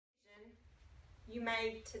you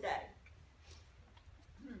made today?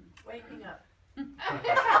 Waking up.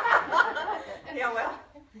 Yeah, well,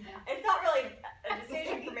 it's not really a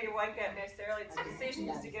decision for me to wake up necessarily. It's a decision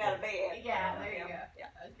just to get out of bed. Yeah, there you go. Yeah.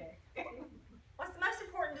 Okay. What's the most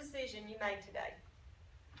important decision you made today?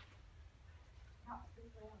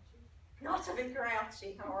 Not to be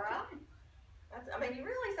grouchy, all right? I mean, you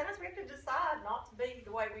really, sometimes we have to decide not to be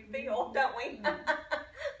the way we feel, don't we?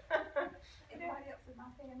 Anybody else in my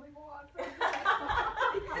family was?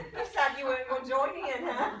 You decided you weren't going to join in,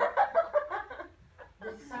 huh?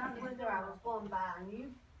 Decide whether I was going to buy a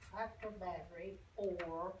new tractor battery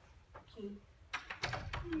or keep,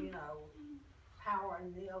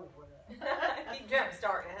 powering the old one up. Keep jump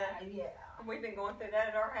starting, huh? Yeah. We've been going through that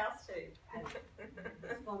at our house too.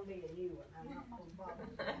 It's going to be a new one. I'm not going to bother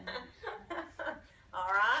with that. All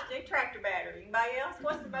right, new tractor battery. Anybody else?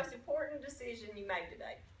 What's the most important decision you made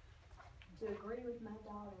today? To agree with my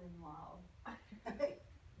daughter-in-law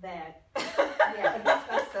That. yeah, against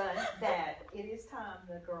my son, that it is time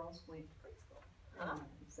the girls went to preschool.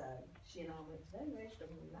 So she and I went to the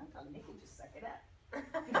restaurant and I told Nikki, just suck it up.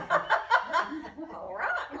 All right.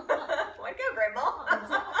 Way to go, Grandma.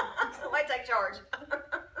 Way to take charge.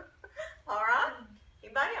 All right.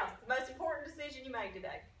 Anybody else? The most important decision you made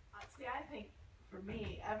today? See, I think for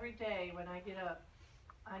me, every day when I get up,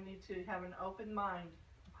 I need to have an open mind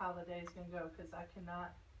of how the day's going to go, because I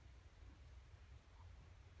cannot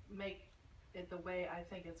make it the way I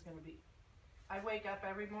think it's going to be. I wake up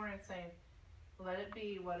every morning saying, let it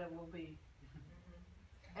be what it will be.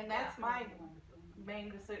 And that's my main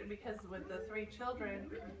decision, because with the 3 children,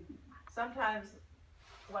 sometimes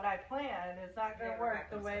what I plan is not going to work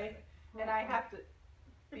the way, and I have to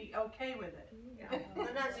be okay with it. Yeah.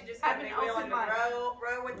 Sometimes you just have to be willing to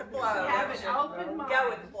row with the flow. Have an open mind. Go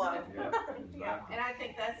with the flow. Yeah. And I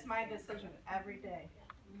think that's my decision every day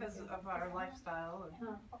because of our lifestyle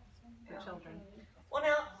and the children. Well,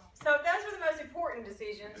 now, so if those were the most important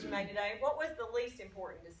decisions you made today, what was the least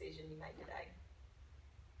important decision you made today?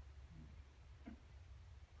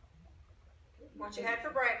 What you had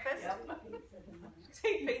for breakfast?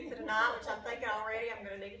 Eat pizza tonight, which I'm thinking already I'm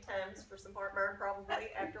going to need Tums for some heartburn probably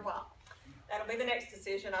after a while. That'll be the next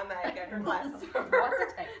decision I make after class is over.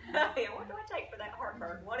 Yeah, what do I take for that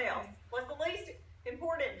heartburn? What else? What's the least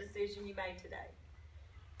important decision you made today?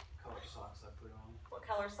 Color socks I put on. What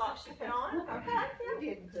color socks you put on? Okay.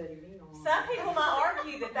 You didn't put him on. Some people might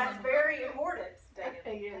argue that that's very important, Dan.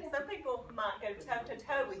 Yeah. Some people might go toe to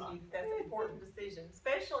toe with you that that's an important decision,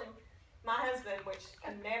 especially my husband, which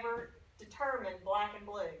can never determine black and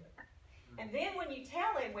blue. And then when you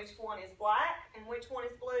tell him which one is black and which one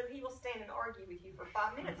is blue, he will stand and argue with you for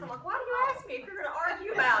 5 minutes. I'm like, why do you ask me if you're going to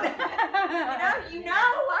argue about it? You know,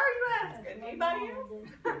 why are you asking? Anybody else?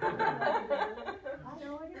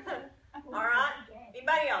 All right.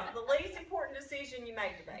 Anybody else? The least important decision you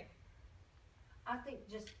made today? I think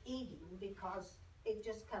just eating, because it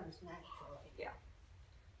just comes naturally. Yeah.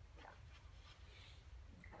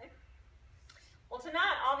 Okay. Well,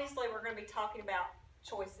 tonight, obviously, we're going to be talking about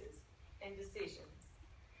choices and decisions.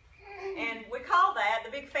 And we call that,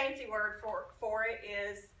 the big fancy word for it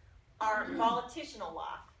is our volitional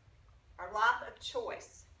life, our life of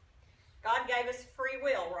choice. God gave us free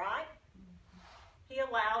will, right? He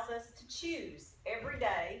allows us to choose every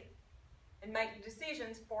day and make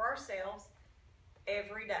decisions for ourselves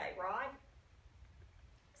every day, right?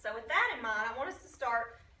 So with that in mind, I want us to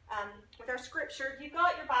start with our scripture. If you've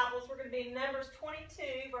got your Bibles, we're going to be in Numbers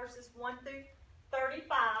 22, verses 1 through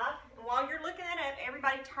 35. And while you're looking at it,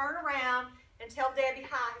 everybody turn around and tell Debbie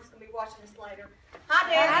hi, who's going to be watching this later. Hi,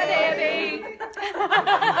 Debbie. Hi, Debbie.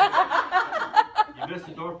 You missed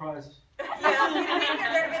the door prizes. Yeah, if you didn't get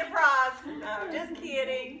here, there'd been a prize. No, just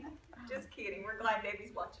kidding. Just kidding. We're glad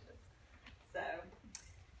Debbie's watching us. So,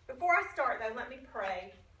 before I start, though, let me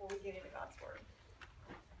pray before we get into God's Word.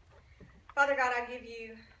 Father God, I give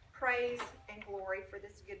you praise and glory for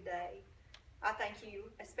this good day. I thank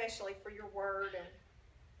you especially for your word and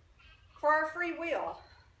for our free will,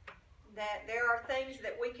 that there are things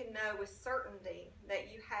that we can know with certainty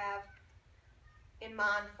that you have in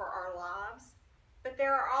mind for our lives. But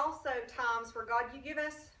there are also times where, God, you give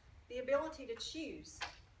us the ability to choose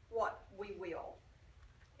what we will.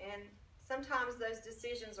 And sometimes those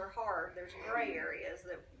decisions are hard. There's gray areas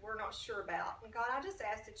that we're not sure about. And God, I just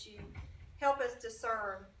ask that you help us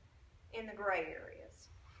discern in the gray areas.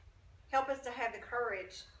 Help us to have the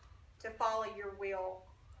courage to follow your will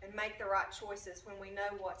and make the right choices when we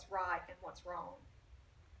know what's right and what's wrong.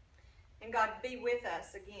 And God, be with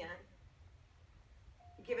us again.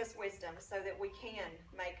 Give us wisdom so that we can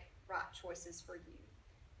make right choices for you.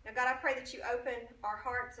 Now, God, I pray that you open our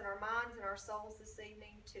hearts and our minds and our souls this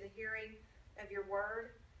evening to the hearing of your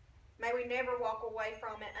word. May we never walk away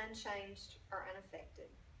from it unchanged or unaffected.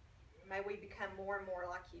 May we become more and more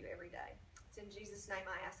like you every day. It's in Jesus' name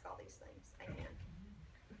I ask all these things.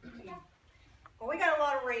 Amen. Well, we got a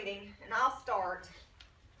lot of reading, and I'll start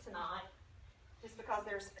tonight just because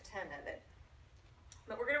there's a ton of it.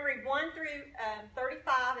 But we're going to read 1 through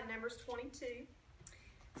 35 and Numbers 22. It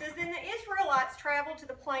says, Then the Israelites traveled to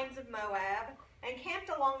the plains of Moab and camped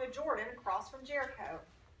along the Jordan across from Jericho.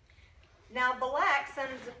 Now Balak, son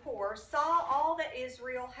of Zippor, saw all that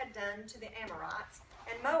Israel had done to the Amorites,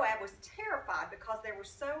 and Moab was terrified because there were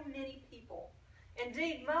so many people.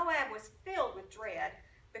 Indeed, Moab was filled with dread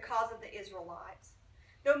because of the Israelites.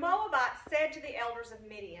 The Moabites said to the elders of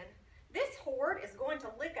Midian, This horde is going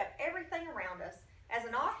to lick up everything around us, as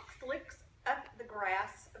an ox licks up the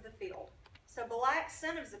grass of the field. So Balak,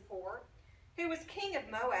 son of Zippor, who was king of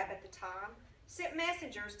Moab at the time, sent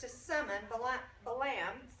messengers to summon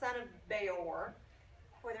Balaam, son of Beor.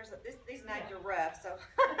 Boy, these names are rough. So,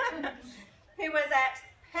 who was at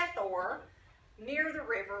Pethor, near the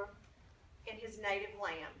river, in his native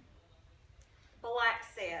land. Balak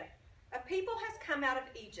said, A people has come out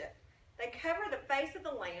of Egypt. They cover the face of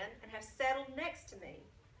the land and have settled next to me.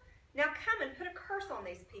 Now come and put a curse on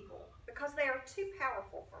these people, because they are too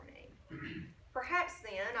powerful for me. Perhaps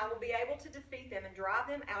then I will be able to defeat them and drive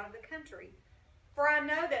them out of the country. For I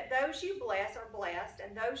know that those you bless are blessed,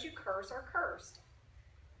 and those you curse are cursed.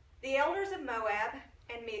 The elders of Moab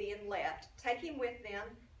and Midian left, taking with them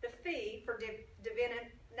the fee for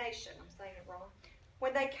divination. I'm saying it wrong.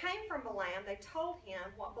 When they came from Balaam, they told him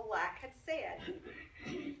what Balak had said.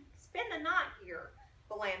 Spend the night here,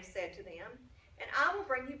 Balaam said to them, and I will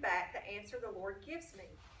bring you back the answer the Lord gives me.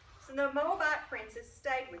 So the Moabite princes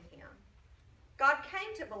stayed with him. God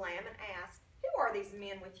came to Balaam and asked, Who are these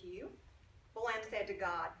men with you? Balaam said to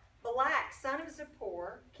God, Balak, son of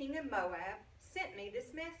Zippor, king of Moab, sent me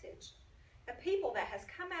this message. A people that has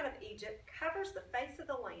come out of Egypt covers the face of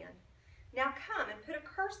the land. Now come and put a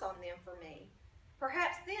curse on them for me.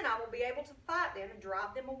 Perhaps then I will be able to fight them and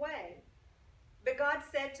drive them away. But God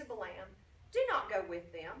said to Balaam, Do not go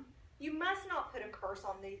with them. You must not put a curse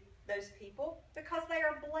on those people, because they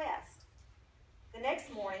are blessed. The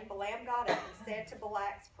next morning, Balaam got up and said to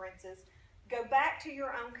Balak's princes, Go back to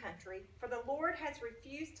your own country, for the Lord has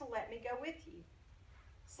refused to let me go with you.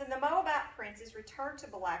 So the Moabite princes returned to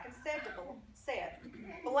Balak and said,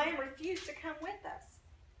 Balaam refused to come with us.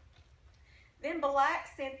 Then Balak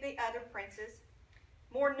sent the other princes,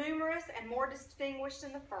 more numerous and more distinguished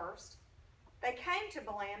than the first. They came to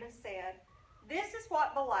Balaam and said, This is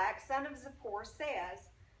what Balak, son of Zippor, says.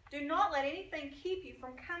 Do not let anything keep you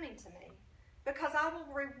from coming to me, because I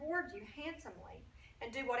will reward you handsomely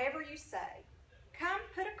and do whatever you say. Come,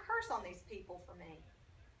 put a curse on these people for me.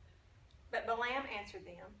 But Balaam answered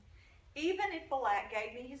them, Even if Balak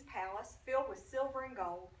gave me his palace filled with silver and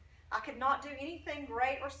gold, I could not do anything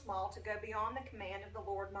great or small to go beyond the command of the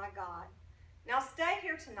Lord my God. Now stay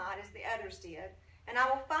here tonight as the others did, and I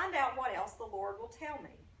will find out what else the Lord will tell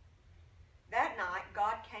me. That night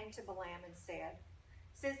God came to Balaam and said,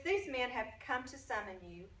 Since these men have come to summon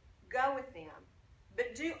you, go with them,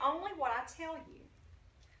 but do only what I tell you.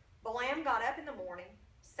 Balaam got up in the morning,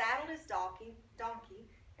 saddled his donkey,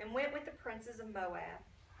 and went with the princes of Moab.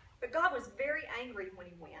 But God was very angry when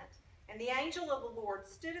he went, and the angel of the Lord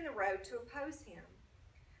stood in the road to oppose him.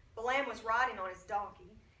 Balaam was riding on his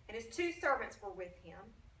donkey, and his 2 servants were with him.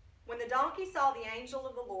 When the donkey saw the angel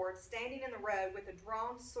of the Lord standing in the road with a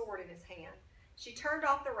drawn sword in his hand, she turned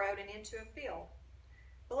off the road and into a field.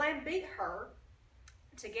 Balaam beat her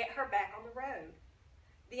to get her back on the road.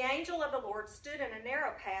 The angel of the Lord stood in a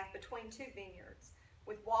narrow path between 2 vineyards,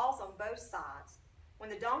 with walls on both sides. When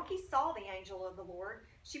the donkey saw the angel of the Lord,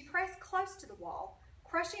 she pressed close to the wall,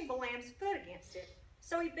 crushing Balaam's foot against it,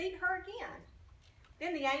 so he beat her again.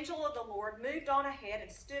 Then the angel of the Lord moved on ahead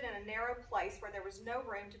and stood in a narrow place where there was no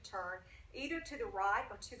room to turn, either to the right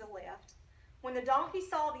or to the left. When the donkey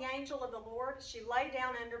saw the angel of the Lord, she lay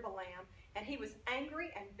down under Balaam, and he was angry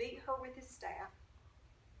and beat her with his staff.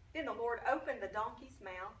 Then the Lord opened the donkey's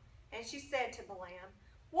mouth, and she said to Balaam,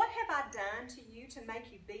 What have I done to you to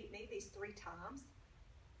make you beat me these 3 times?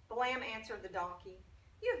 Balaam answered the donkey,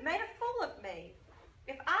 You have made a fool of me.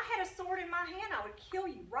 If I had a sword in my hand, I would kill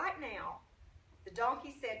you right now. The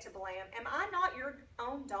donkey said to Balaam, Am I not your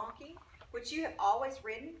own donkey, which you have always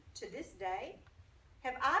ridden to this day?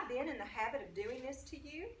 Have I been in the habit of doing this to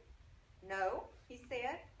you? No, he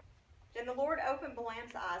said. Then the Lord opened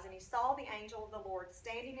Balaam's eyes, and he saw the angel of the Lord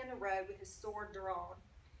standing in the road with his sword drawn.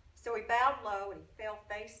 So he bowed low and he fell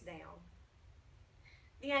face down.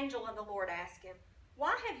 The angel of the Lord asked him,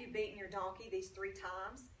 "Why have you beaten your donkey these 3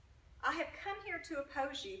 times? I have come here to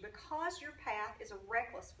oppose you because your path is a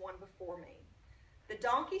reckless one before me. The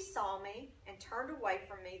donkey saw me and turned away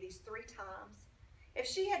from me these 3 times. If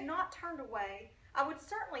she had not turned away, I would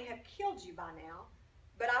certainly have killed you by now,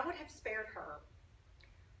 but I would have spared her."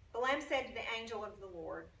 Balaam said to the angel of the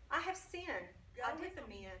Lord, "I have sinned. Go with the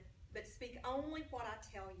men, but speak only what I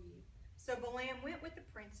tell you." So Balaam went with the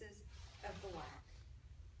princes of Balak.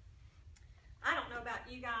 I don't know about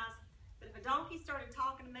you guys, but if a donkey started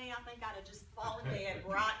talking to me, I think I'd have just fallen dead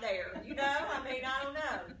right there. You know? I mean, I don't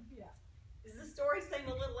know. Yeah. Does this story seem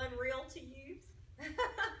a little unreal to you?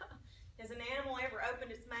 Has an animal ever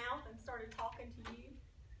opened its mouth and started talking to you?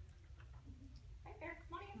 Hey there,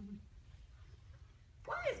 come on in.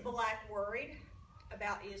 Why is Balak worried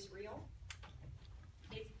about Israel?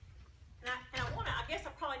 I guess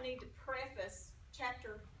I probably need to preface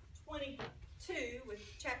chapter 22 with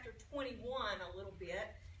chapter 21 a little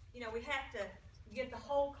bit. You know, we have to get the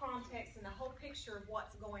whole context and the whole picture of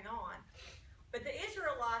what's going on. But the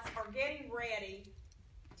Israelites are getting ready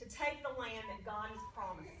to take the land that God has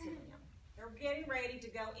promised to them. They're getting ready to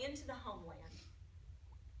go into the homeland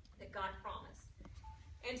that God promised.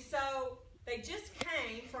 And so they just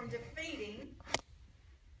came from defeating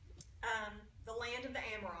the land of the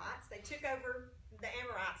Amorites. They took over the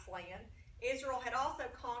Amorites' land. Israel had also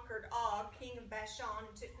conquered Og, king of Bashan,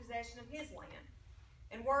 and took possession of his land.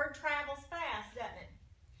 And word travels fast, doesn't it?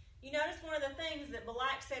 You notice one of the things that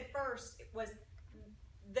Balak said first was,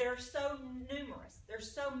 they're so numerous.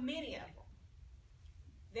 There's so many of them.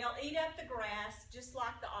 They'll eat up the grass just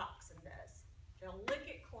like the oxen does. They'll lick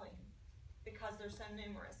it clean because they're so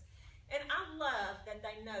numerous. And I love that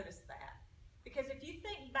they noticed that. Because if you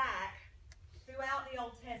think back throughout the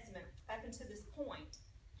Old Testament up until this point,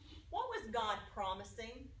 what was God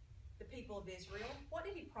promising the people of Israel? What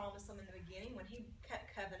did he promise them in the beginning when he cut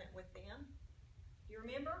covenant with them? Do you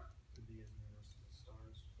remember? To be as numerous as the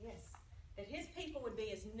stars. Yes. That his people would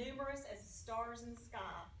be as numerous as the stars in the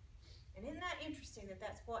sky. And isn't that interesting that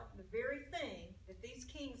that's what the very thing that these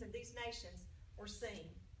kings of these nations were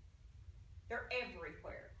seeing? They're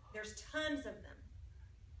everywhere. There's tons of them.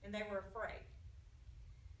 And they were afraid.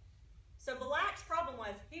 So Balak's problem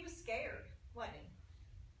was he was scared, wasn't he?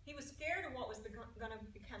 He was scared of what was going to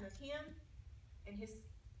become of him and his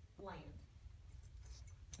land.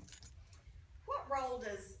 What role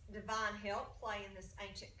does divine help play in this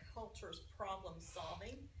ancient culture's problem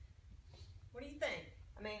solving? What do you think?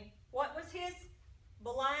 I mean, what was his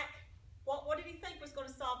Balak? What did he think was going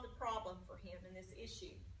to solve the problem for him in this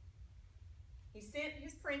issue? He sent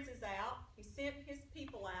his princes out. He sent his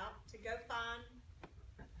people out to go find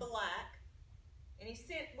Balak. And he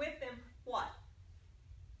sent with them what?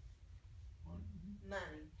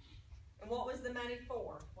 Money. And what was the money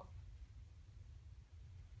for?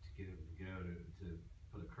 To get him to go to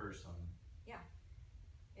put a curse on him. Yeah.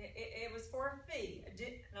 It was for a fee. And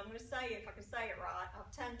I'm going to say it, if I can say it right. I've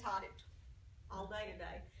tongue-tied it all day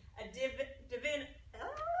today.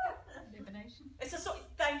 Divination?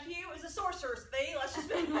 Thank you. It's a sorcerer's fee. Let's just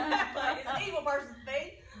be that way. It's an evil person's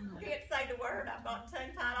fee. I can't say the word. I've got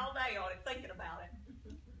tongue-tied all day on it, thinking about it.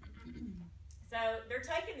 So they're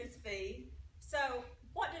taking this fee. So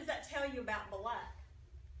what does that tell you about Balak?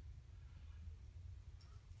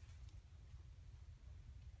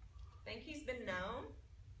 Think he's been known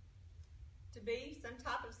to be some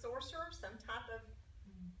type of sorcerer, some type of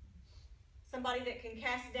somebody that can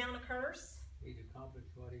cast down a curse? He'd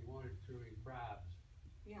accomplished what he wanted through his bribes.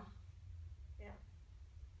 Yeah. Yeah.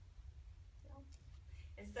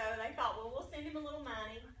 And so they thought, well, we'll send him a little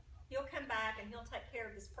money. He'll come back and he'll take care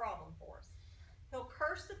of this problem for us. He'll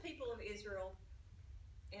curse the people of Israel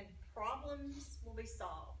and problems will be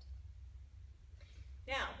solved.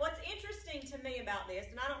 Now, what's interesting to me about this,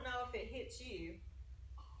 and I don't know if it hits you,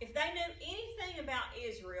 if they knew anything about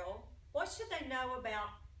Israel, what should they know about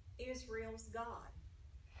Israel's God?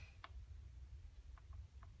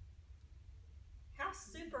 How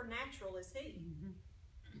supernatural is he?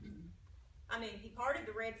 I mean, he parted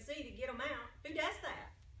the Red Sea to get them out. Who does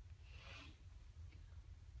that?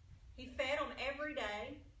 He fed them every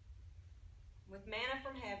day with manna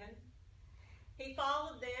from heaven. He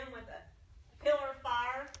followed them with a pillar of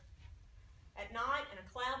fire at night and a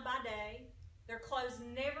cloud by day. Their clothes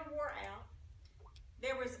never wore out.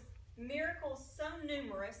 There was miracles so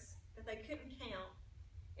numerous that they couldn't count.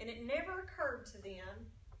 And it never occurred to them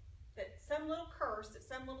that some little curse that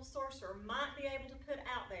some little sorcerer might be able to put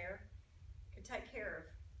out there could take care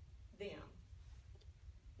of them.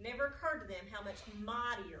 Never occurred to them how much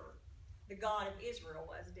mightier the God of Israel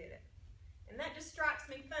was, did it? And that just strikes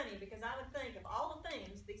me funny because I would think of all the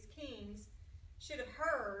things these kings should have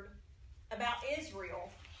heard about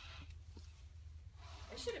Israel.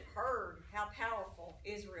 They should have heard how powerful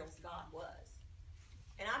Israel's God was.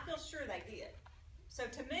 And I feel sure they did. So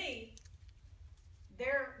to me,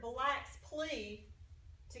 Balak's plea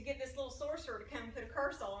to get this little sorcerer to come and put a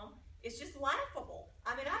curse on him is just laughable.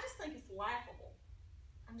 I mean, I just think it's laughable.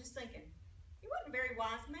 I'm just thinking, he wasn't a very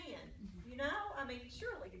wise man, you know? I mean,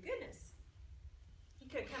 surely, to goodness, he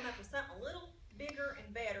could have come up with something a little bigger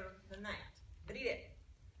and better than that. But he didn't.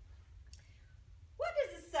 What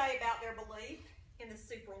does it say about their belief in the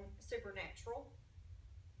supernatural?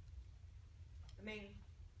 I mean,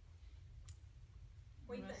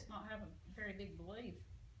 what do you think? Must not have a very big belief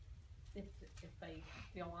if they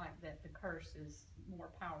feel like that the curse is more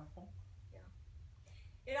powerful.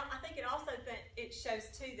 I think it also it shows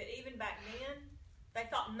too that even back then they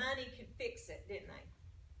thought money could fix it, didn't they?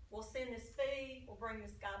 We'll send this fee, we'll bring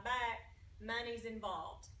this guy back, money's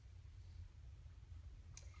involved.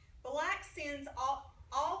 Balak sends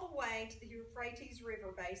all the way to the Euphrates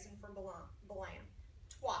River basin from Balaam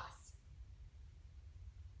twice.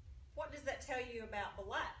 What does that tell you about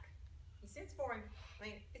Balak? He sends for him. I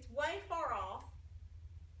mean, it's way far off.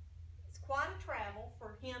 It's quite a travel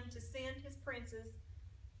for him to send his princes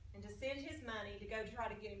and to send his money to go try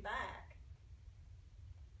to get him back.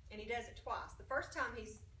 And he does it twice. The first time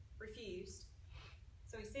he's refused,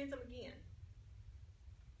 so he sends them again.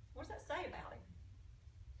 What does that say about him?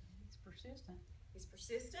 He's persistent. He's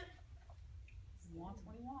persistent. He wants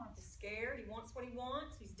what he wants. He's scared. He wants what he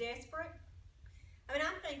wants. He's desperate. I mean,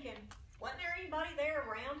 I'm thinking, wasn't there anybody there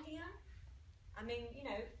around him? I mean, you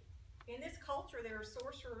know, in this culture there are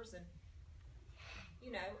sorcerers and,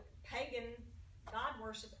 you know, pagan God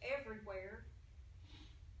worship everywhere.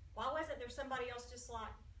 Why wasn't there somebody else just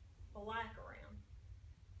like Balak around?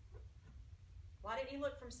 Why didn't he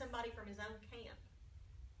look from somebody from his own camp?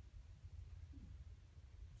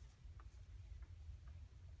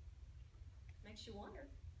 Makes you wonder.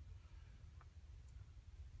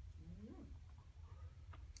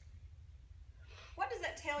 What does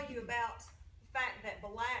that tell you about the fact that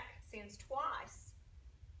Balak sends twice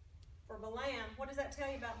for Balaam? What does that tell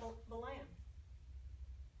you about Balaam?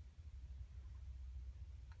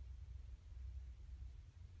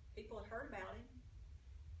 People had heard about him.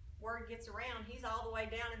 Word gets around. He's all the way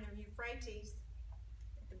down in the Euphrates,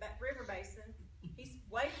 at the river basin. He's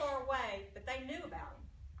way far away, but they knew about him.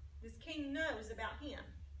 This king knows about him.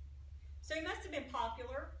 So he must have been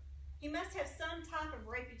popular. He must have some type of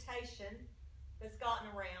reputation that's gotten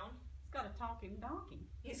around. He's got a talking donkey.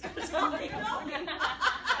 He's got a talking donkey.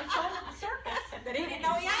 I saw it at the circus. That he didn't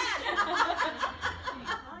know he had. Can he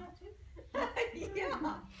fly it too?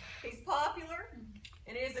 Yeah. He's popular,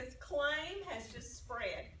 and his claim has just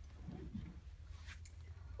spread.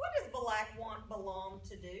 What does Balak want Balaam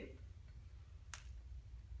to do?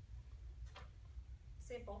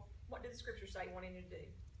 Simple. What did the scripture say he wanted him to do?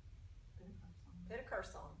 Put a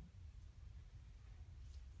curse on him.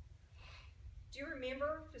 Do you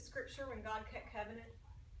remember the scripture when God kept covenant?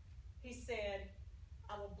 He said,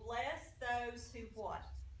 I will bless those who what?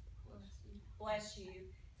 Bless you.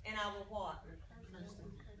 And I will what?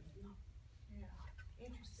 Yeah.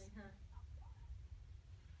 Interesting, huh?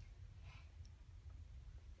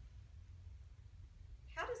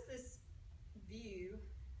 How does this view,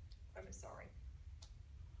 I'm sorry.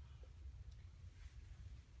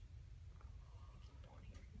 Keep going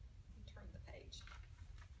here. Turn the page.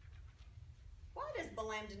 Why does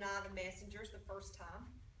Balaam deny the messengers the first time?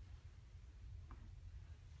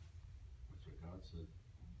 That's what God said.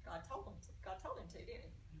 God told him to, didn't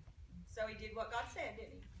he? So he did what God said,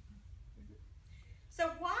 didn't he?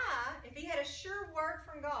 So why, if he had a sure word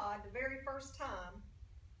from God the very first time,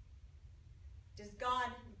 does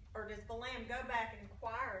Balaam go back and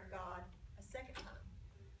inquire of God a second time?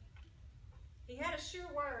 He had a sure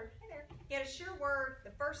word. Hey there. He had a sure word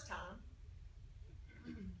the first time.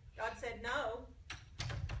 God said no.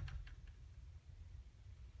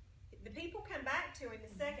 The people come back to him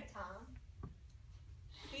the second time.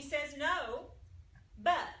 He says no,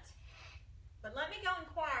 but let me go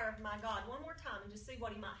inquire of my God one more time and just see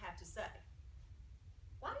what he might have to say.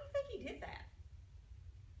 Why do you think he did that?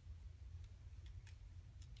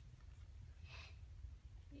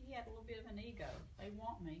 He had a little bit of an ego. They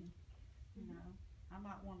want me, you know. I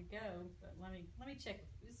might want to go, but let me check.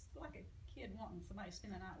 It's like a kid wanting somebody to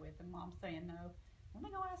spend the night with, and mom saying no. Let me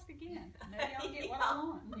go ask again. Maybe I'll get what I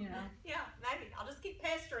want, you know. Yeah, maybe. I'll just keep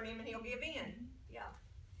pestering him and he'll give in. Yeah.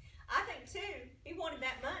 I think, too, he wanted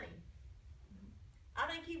that money. I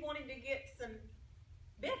think he wanted to get some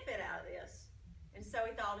benefit out of this. And so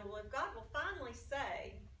he thought, well, if God will finally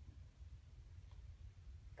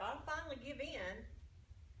give in,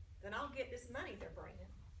 then I'll get this money they're bringing.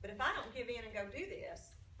 But if I don't give in and go do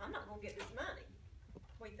this, I'm not going to get this money.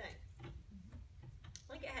 What do you think?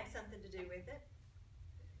 I think it had something to do with it.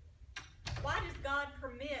 Why does God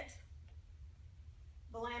permit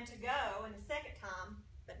Balaam to go in the second time,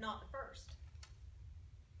 but not the first?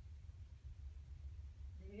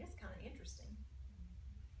 Maybe it's kind of interesting.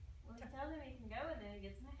 Well, he tells him he can go and then he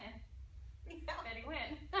gets mad. Yeah. But he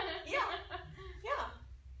went. Yeah. Yeah.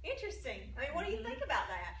 Interesting. I mean, what do you think about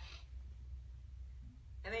that?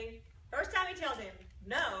 I mean, first time he tells him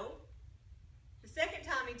no. The second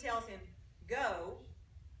time he tells him go.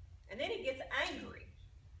 And then he gets angry.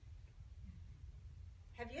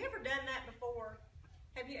 Have you ever done that before?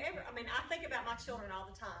 Have you ever, I mean, I think about my children all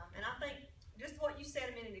the time. And I think just what you said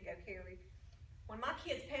a minute ago, Carrie. When my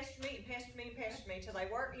kids pester me and pester me and pester me till they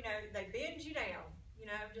work, you know, they bend you down. You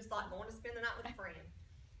know, just like going to spend the night with a friend.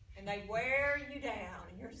 And they wear you down.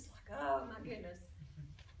 And you're just like, oh my goodness.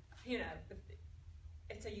 You know,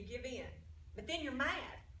 until you give in. But then you're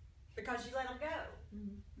mad because you let them go.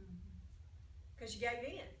 Because you gave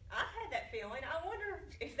in. I've had that feeling. I wonder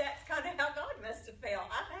if that's kind of how God must have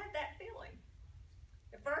felt. I've had that feeling.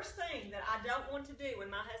 The first thing that I don't want to do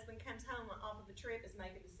when my husband comes home off of a trip is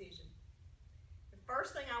make a decision. The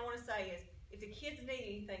first thing I want to say is, if the kids need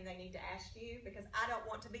anything, they need to ask you, because I don't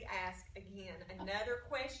want to be asked again another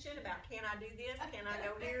question about, can I do this? Can I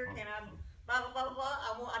go here? Can I blah, blah, blah,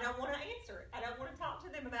 blah. I don't want to answer it. I don't want to talk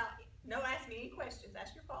to them about, no, ask me any questions.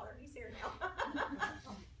 Ask your father. He's here now.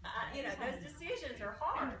 You know, those decisions are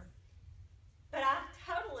hard. But I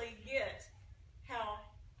totally get how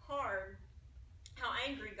hard, how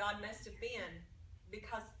angry God must have been,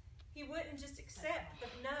 because he wouldn't just accept the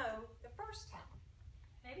no the first time.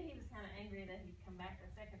 Maybe he was kind of angry that he'd come back the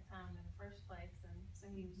second time in the first place, and so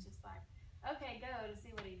he was just like, okay, go, to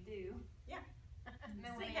see what he'd do. Yeah. And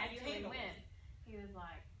then See when he how you actually handle went, it. he was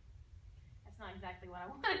like, that's not exactly what I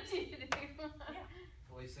wanted you to do. Yeah.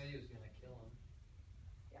 Well, he said he was going to kill him.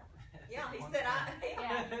 Yeah, he said,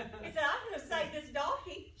 he said, I'm going to save this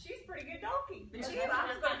donkey. She's a pretty good donkey. But you, I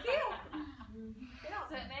was going to kill. Yeah.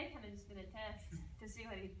 So it may kind of just been a test to see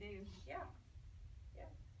what he'd do. Yeah.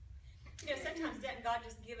 Yeah. You know, sometimes doesn't God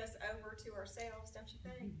just give us over to ourselves, don't you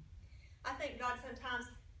think? I think God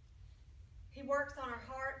sometimes, he works on our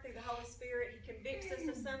heart through the Holy Spirit. He convicts us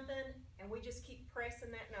of something, and we just keep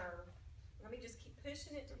pressing that nerve. Let me just keep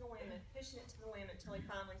pushing it to the limit until he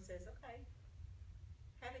finally says, okay,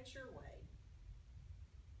 have it your way.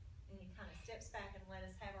 And he kind of steps back and let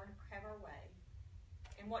us have our way.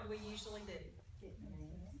 And what do we usually do?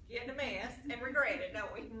 Get in a mess and regret it,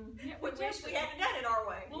 don't we? We wish we hadn't done it our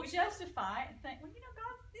way. We'll justify it and think, well, you know,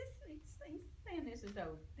 God, he's saying this is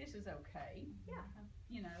okay. Yeah.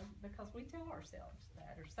 You know, because we tell ourselves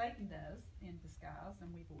that, or Satan does in disguise,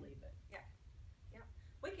 and we believe it. Yeah. Yeah.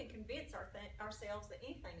 We can convince ourselves that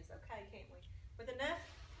anything is okay, can't we? With enough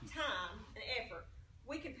time and effort,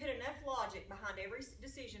 we can put enough logic behind every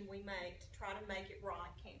decision we make to try to make it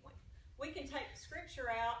right, can't we? We can take the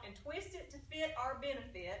scripture out and twist it to fit our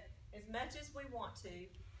benefit as much as we want to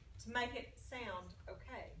make it sound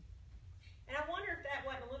okay. And I wonder if that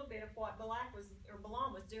wasn't a little bit of what Balaam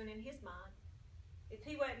was doing in his mind. If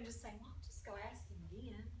he wasn't just saying, well, just go ask him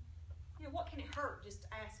again. You know, what can it hurt just to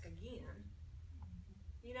ask again?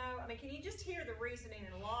 You know, I mean, can you just hear the reasoning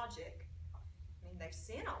and logic? I mean, they've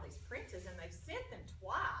sent all these princes, and they've sent them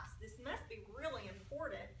twice. This must be really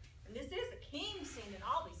important. And this is a king sending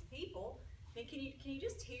all these people. I mean, can you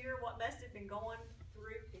just hear what must have been going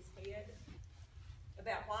through his head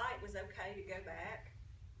about why it was okay to go back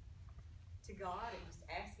to God and just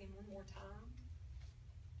ask him one more time?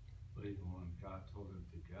 But even when God told him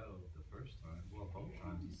to go the first time, well, both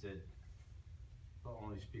times he said, I'll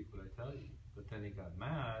only speak what I tell you. But then he got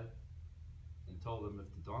mad and told them if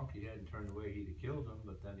the donkey hadn't turned away, he'd have killed him.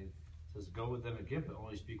 But then he says, go with them again, but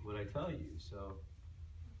only speak what I tell you. So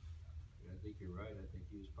I think you're right. I think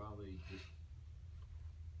he was probably just,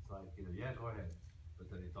 it's like, you know, yeah, go ahead. But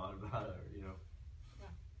then he thought about it, or, you know. Yeah.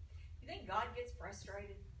 You think God gets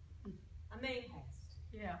frustrated? I mean,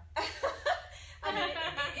 Yeah. I mean,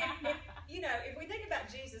 if we think about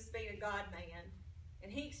Jesus being a God-man,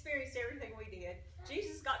 and he experienced everything we did,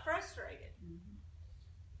 Jesus got frustrated.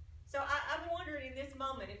 So I'm wondering in this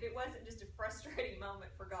moment if it wasn't just a frustrating moment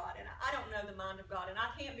for God. And I don't know the mind of God, and I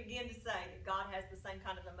can't begin to say that God has the same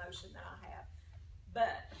kind of emotion that I have.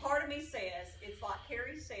 But part of me says, it's like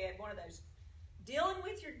Carrie said, one of those dealing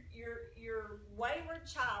with your wayward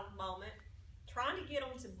child moment, trying to get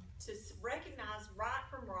them to recognize right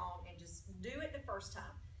from wrong and just do it the first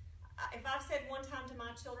time. if I've said one time to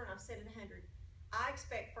my children, I've said it 100. I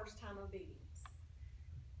expect first-time obedience.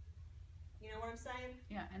 You know what I'm saying?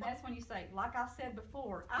 Yeah, and that's when you say, like I said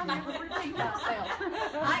before, I never repeat myself.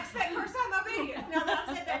 I expect first-time obedience. Now that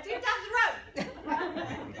I've said that 10 times in a row.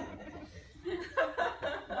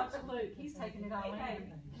 Watch Luke, he's taking it all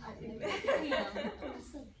in.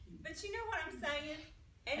 But you know what I'm saying?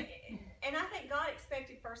 And I think God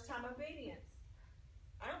expected first-time obedience.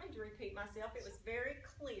 I don't need to repeat myself. It was very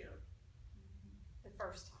clear the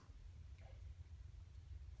first time.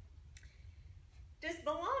 Does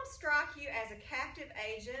Balaam strike you as a captive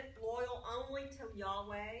agent, loyal only to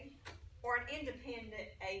Yahweh, or an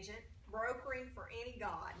independent agent, brokering for any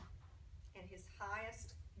god and his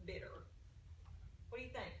highest bidder? What do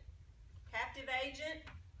you think? Captive agent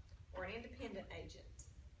or an independent agent?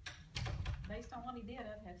 Based on what he did,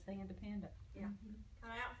 I'd have to say independent. Yeah.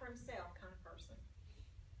 Kind of out for himself kind of person.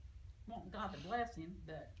 Want God to bless him,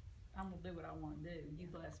 but I'm going to do what I want to do. You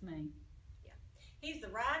bless me. He's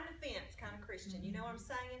the ride the fence kind of Christian. You know what I'm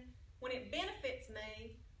saying? When it benefits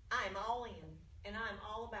me, I am all in, and I'm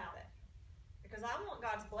all about it. Because I want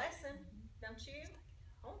God's blessing, don't you?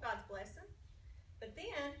 I want God's blessing. But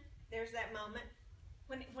then, there's that moment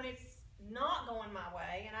when it's not going my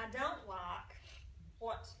way, and I don't like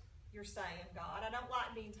what you're saying, God. I don't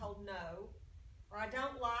like being told no, or I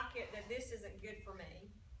don't like it that this isn't good for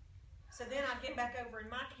me. So then I get back over in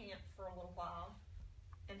my camp for a little while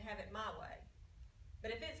and have it my way. But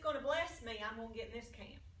if it's going to bless me, I'm going to get in this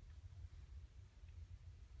camp.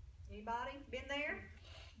 Anybody been there?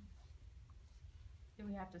 Do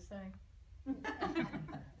we have to say?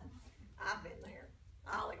 I've been there.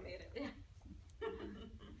 I'll admit it.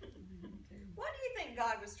 What do you think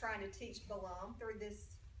God was trying to teach Balaam through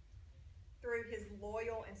his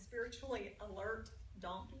loyal and spiritually alert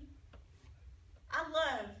donkey? I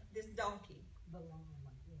love this donkey.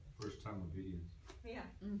 First time obedience. Yeah.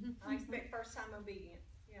 I expect first time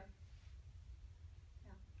obedience. Yeah.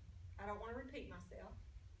 I don't want to repeat myself.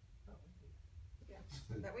 Yeah,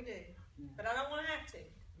 but we do. But I don't want to have to.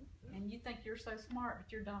 And you think you're so smart,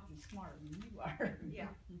 but your donkey's smarter than you are.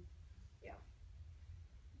 Yeah.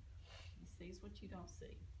 He sees what you don't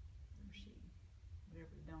see. Or she.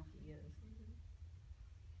 Whatever the donkey is.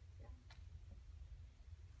 Yeah.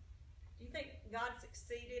 Do you think God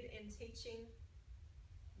succeeded in teaching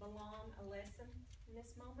Balaam a lesson in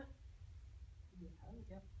this moment? Yep.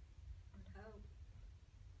 I'd hope.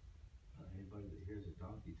 Anybody that hears a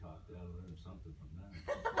donkey talk, they'll learn something from that.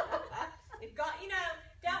 If God,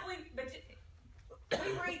 don't we? But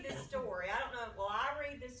we read this story. I don't know. Well, I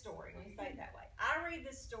read this story. Let me say it that way. I read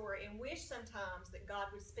this story and wish sometimes that God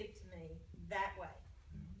would speak to me that way.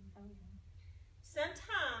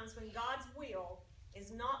 Sometimes when God's will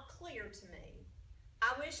is not clear to me,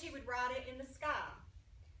 I wish He would write it in the sky.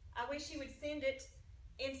 I wish He would send it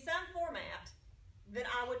in some format that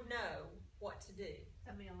I would know what to do.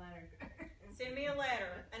 Send me a letter. Send me a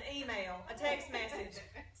letter, an email, a text message.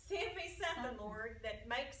 Send me something, Lord, that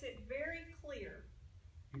makes it very clear.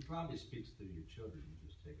 He probably speaks through your children. You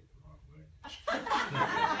just take it the wrong way.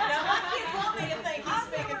 Now, my kids want me to think He's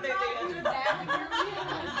speaking through them.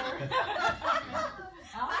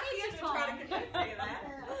 My kids would try to convince me of that.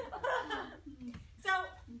 So,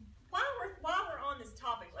 while we're on this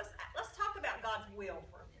topic, let's talk about God's will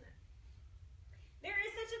for a minute. There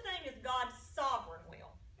is such a thing as God's sovereign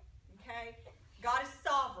will. Okay? God is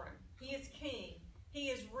sovereign. He is king. He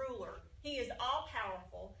is ruler. He is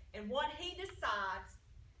all-powerful. And what He decides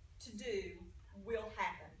to do will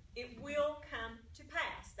happen. It will come to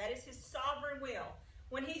pass. That is His sovereign will.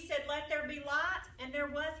 When He said, "Let there be light," and there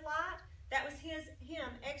was light, that was Him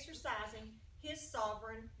exercising His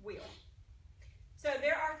sovereign will. So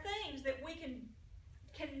there are things that we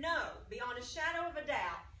can know beyond a shadow of a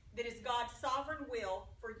doubt that is God's sovereign will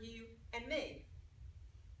for you and me.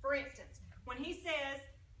 For instance, when He says,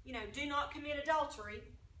 do not commit adultery,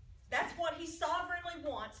 that's what He sovereignly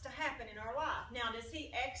wants to happen in our life. Now, does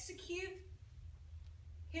He execute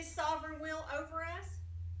His sovereign will over us?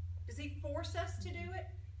 Does He force us to do it?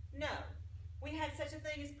 No. We have such a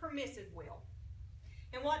thing as permissive will.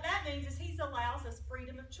 And what that means is He allows us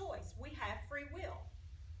freedom of choice. We have free will.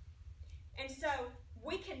 And so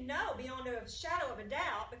we can know beyond a shadow of a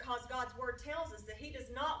doubt, because God's Word tells us that He does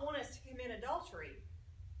not want us to commit adultery.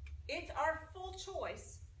 It's our full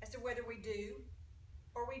choice as to whether we do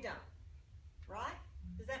or we don't. Right?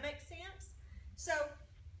 Does that make sense? So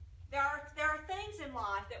there are things in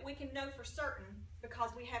life that we can know for certain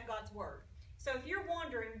because we have God's Word. So if you're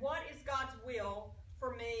wondering, what is God's will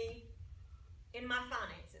for me in my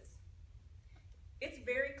finances? It's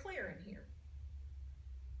very clear in here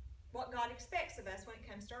what God expects of us when it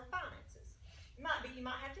comes to our finances. It might be, you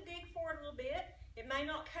might have to dig for it a little bit. It may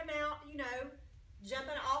not come out, you know,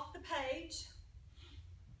 jumping off the page,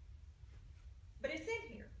 but it's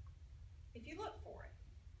in here if you look for it.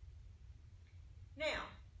 Now,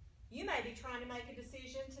 you may be trying to make a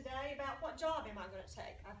decision today about what job am I going to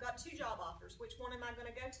take. I've got 2 job offers. Which one am I going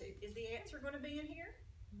to go to? Is the answer going to be in here?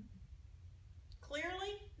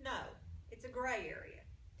 Clearly, no. It's a gray area.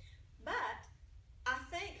 But I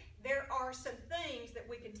think there are some things that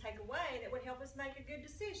we can take away that would help us make a good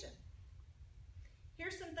decision.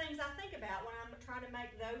 Here's some things I think about when I'm trying to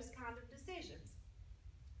make those kinds of decisions.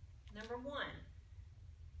 Number 1,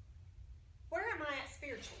 where am I at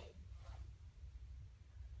spiritually?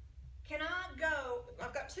 Can I go,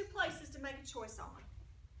 I've got 2 places to make a choice on.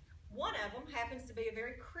 One of them happens to be a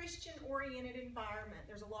very Christian-oriented environment.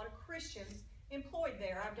 There's a lot of Christians employed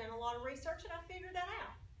there. I've done a lot of research and I figured that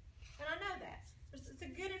out. And I know that. It's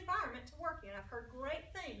a good environment to work in. I've heard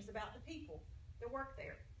great things about the people that work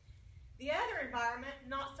there. The other environment,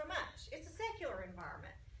 not so much. It's a secular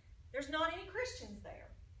environment. There's not any Christians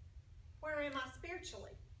there. Where am I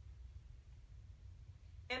spiritually?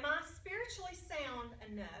 Am I spiritually sound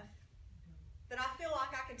enough that I feel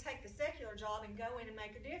like I can take the secular job and go in and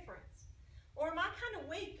make a difference? Or am I kind of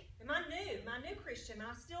weak? Am I new? Am I new Christian? Am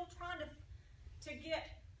I still trying to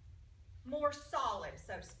get more solid,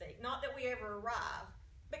 so to speak? Not that we ever arrive,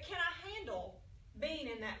 but can I handle being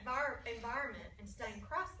in that environment and staying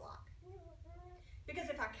Christ-like? Because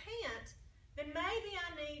if I can't, then maybe I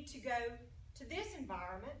need to go to this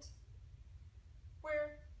environment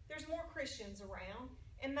where there's more Christians around,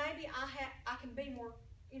 and maybe I can be more,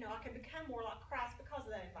 you know, I can become more like Christ because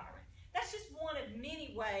of that environment. That's just one of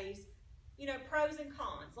many ways, you know, pros and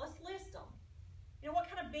cons. Let's list them. You know, what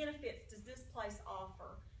kind of benefits does this place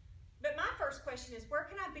offer? But my first question is, where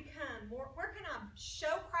can I become more, where can I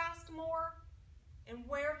show Christ more, and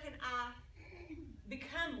where can I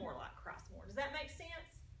become more like Christ more? Does that make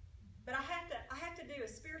sense? But I have to do a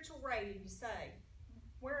spiritual rating to say,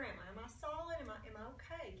 where am I? Am I solid? Am I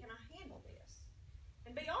okay? Can I handle this?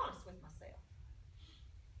 And be honest with myself.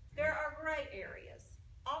 There are gray areas,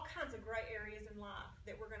 all kinds of gray areas in life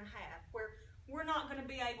that we're going to have where we're not going to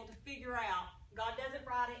be able to figure out. God doesn't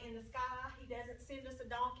write it in the sky. He doesn't send us a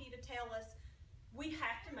donkey to tell us. We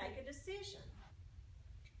have to make a decision.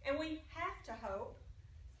 And we have to hope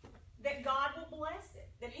that God will bless it,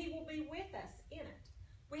 that He will be with us in it.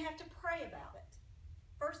 We have to pray about it.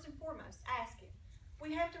 First and foremost, ask Him.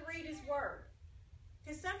 We have to read His Word.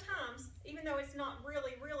 Because sometimes, even though it's not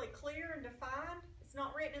really, really clear and defined, it's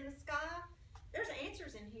not written in the sky, there's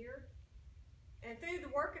answers in here. And through the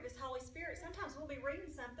work of His Holy Spirit, sometimes we'll be reading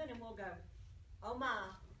something and we'll go, oh my,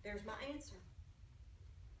 there's my answer.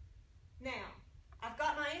 Now, I've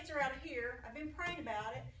got my answer out of here. I've been praying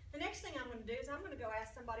about it. The next thing I'm going to do is I'm going to go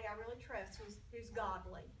ask somebody I really trust who's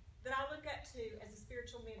godly, that I look up to as a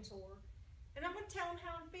spiritual mentor. And I'm going to tell them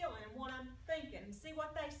how I'm feeling and what I'm thinking and see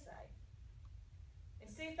what they say. And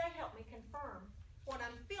see if they help me confirm what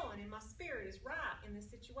I'm feeling and my spirit is right in this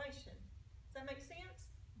situation. Does that make sense?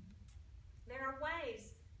 There are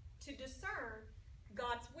ways to discern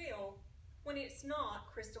God's will when it's not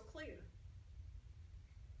crystal clear.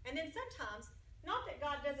 And then sometimes, not that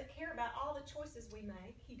God doesn't care about all the choices we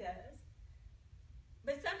make, He does.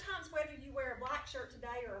 But sometimes whether you wear a black shirt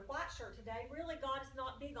today or a white shirt today, really God is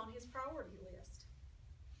not big on His priority list.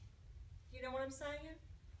 You know what I'm saying?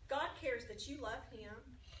 God cares that you love Him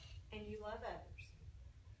and you love others.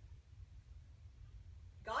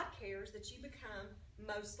 God cares that you become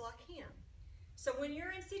most like Him. So when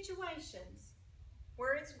you're in situations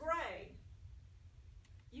where it's gray,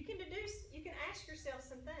 you can ask yourself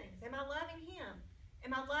some things. Am I loving Him?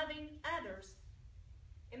 Am I loving others?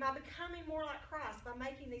 Am I becoming more like Christ by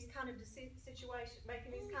making these kind of situations,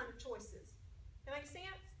 making these kind of choices? That make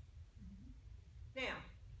sense? Now,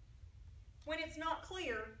 when it's not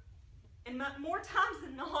clear, and more times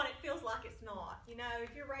than not, it feels like it's not. You know,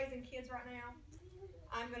 if you're raising kids right now,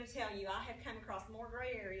 I'm going to tell you, I have come across more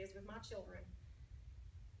gray areas with my children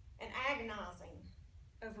and agonizing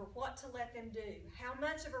over what to let them do. How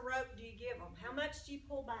much of a rope do you give them? How much do you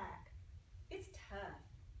pull back? It's tough.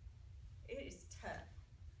 It is tough.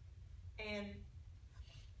 And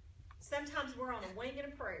sometimes we're on a wing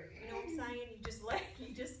and a prayer. You know what I'm saying?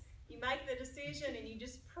 You make the decision and you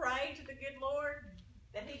just pray to the good Lord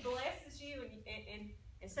that He blesses you.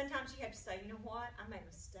 And sometimes you have to say, you know what? I made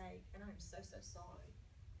a mistake and I'm so, so sorry.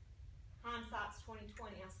 Hindsight's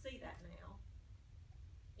 20/20. I see that now.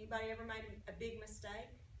 Anybody ever made a big mistake?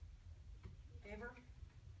 Ever?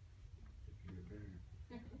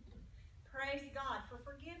 Praise God for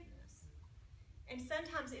forgiveness. And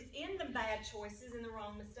sometimes it's in the bad choices and the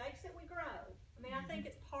wrong mistakes that we grow. I mean, I think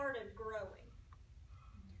it's part of growing.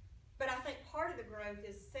 But I think part of the growth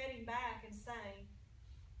is setting back and saying,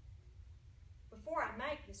 before I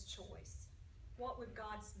make this choice, what would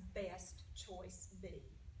God's best choice be?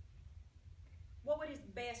 What would his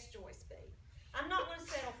best choice be? I'm not going to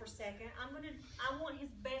settle for second. I want his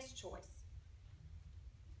best choice.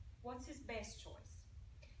 What's his best choice?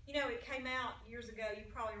 You know, it came out years ago. You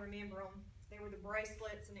probably remember them. They were the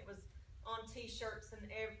bracelets, and it was on T-shirts and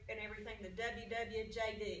everything, the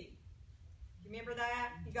WWJD. You remember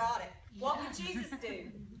that? You got it. What would Jesus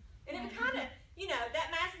do? And it kind of, you know,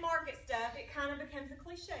 that mass market stuff, it kind of becomes a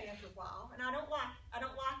cliche after a while. And I don't like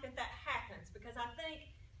that happens, because I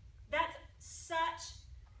think that's such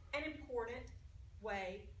an important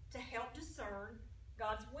way to help discern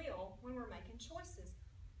God's will when we're making choices.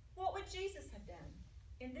 What would Jesus have done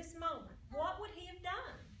in this moment? What would he have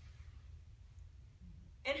done?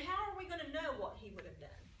 And how are we going to know what he would have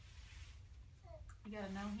done? You got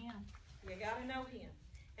to know him. You got to know him.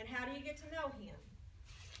 And how do you get to know him?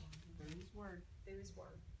 Through his word. Through his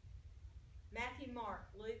word. Matthew, Mark,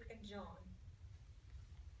 Luke, and John.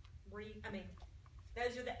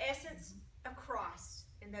 Those are the essence of Christ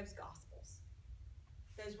in those Gospels.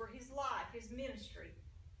 Those were his life, his ministry.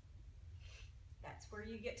 That's where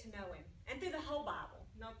you get to know him. And through the whole Bible.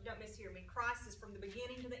 No, don't mishear me. Christ is from the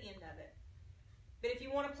beginning to the end of it. But if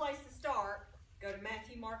you want a place to start, go to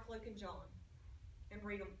Matthew, Mark, Luke, and John. And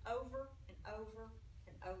read them over and over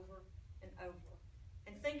and over and over.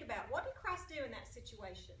 And think about, what did Christ do in that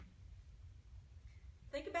situation?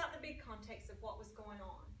 Think about the big context of what was going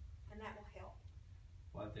on. And that will help.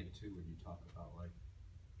 Well, I think too, when you talk about like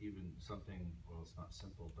even something, well, it's not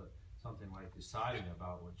simple, but something like deciding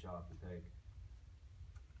about what job to take,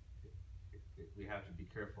 we have to be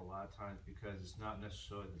careful a lot of times, because it's not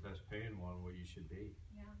necessarily the best paying one where you should be.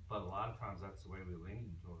 Yeah. But a lot of times that's the way we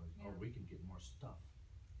lean towards. Yeah. Oh, we can get more stuff.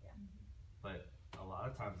 Yeah. But a lot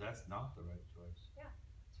of times that's not the right choice. Yeah,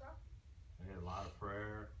 that's right. I had a lot of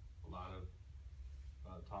prayer, a lot of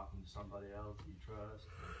talking to somebody else you trust,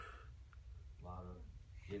 a lot of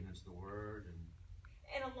getting into the Word,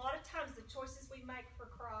 and a lot of times the choices we make for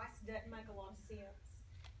Christ doesn't make a lot of sense.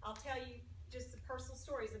 I'll tell you just some personal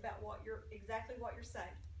stories about exactly what you're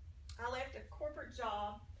saying. I left a corporate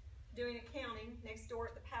job doing accounting next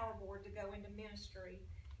door at the power board to go into ministry.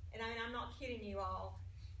 And I mean, I'm not kidding you all.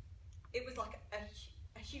 It was like a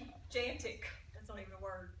gigantic, that's not even a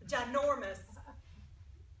word, a ginormous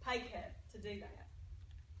pay cut to do that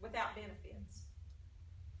without benefits.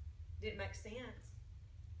 Didn't make sense.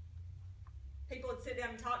 People would sit down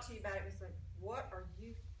and talk to you about it and say, what are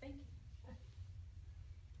you thinking?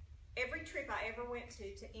 Every trip I ever went to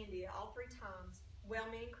India, all 3 times,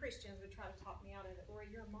 well-meaning Christians would try to talk me out of it. Lori,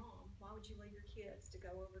 you're a mom. Why would you leave your kids to go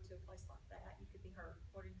over to a place like that? You could be hurt.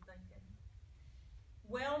 What are you thinking?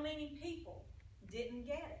 Well-meaning people didn't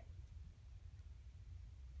get it.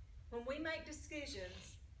 When we make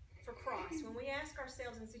decisions for Christ, when we ask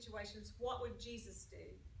ourselves in situations, what would Jesus do?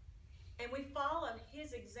 And we follow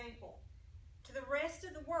his example to the rest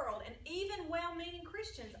of the world, and even well-meaning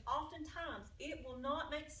Christians, oftentimes it will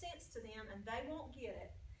not make sense to them and they won't get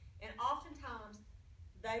it. And oftentimes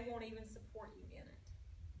they won't even support you in it.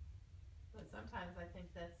 But sometimes I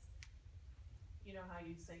think that's, you know how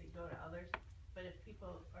you say you go to others, but if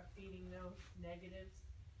people are feeding those negatives,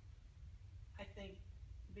 I think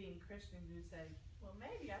being Christian, you say, well,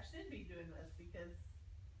 maybe I should be doing this because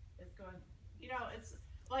it's going, you know, it's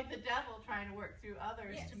like the devil trying to work through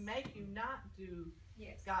others to make you not do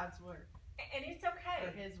God's work. And it's okay.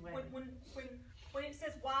 Or his way. When it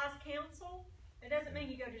says wise counsel, it doesn't mean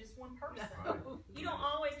you go to just one person. No. You don't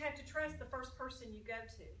always have to trust the first person you go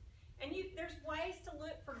to. And there's ways to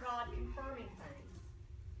look for God confirming things.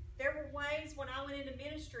 There were ways when I went into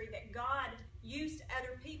ministry that God used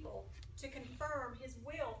other people to confirm his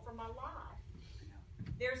will for my life.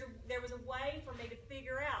 There was a way for me to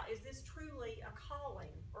figure out, is this truly a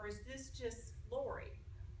calling, or is this just glory?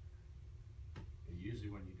 Usually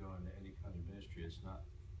when you go into any kind of ministry, it's not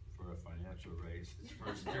for a financial raise, it's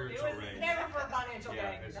for a spiritual raise. It's never for a financial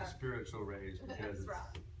raise. Yeah, it's a spiritual raise, because That's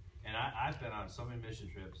right. And I've been on so many mission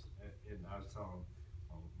trips, and I was telling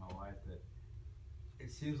my wife that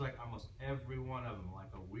it seems like almost every one of them,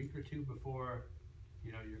 like a week or 2 before,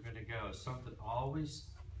 you know, you're going to go, something always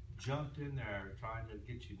jumped in there trying to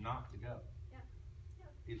get you not to go. Yeah.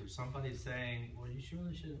 Yeah. Either somebody's saying, well, you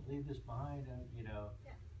surely shouldn't leave this behind, and you know,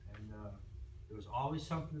 and there was always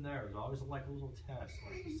something there. It was always like a little test,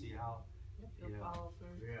 like to see how If you'll follow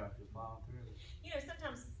through. Yeah, if you follow through. You know,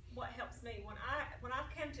 sometimes what helps me when I've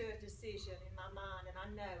come to to a decision in my mind, and I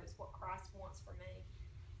know it's what Christ wants for me,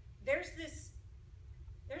 there's this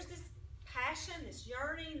passion, this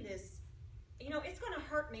yearning, this, it's going to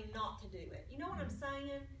hurt me not to do it. You know what I'm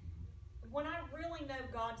saying? When I really know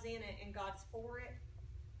God's in it and God's for it,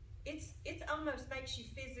 it almost makes you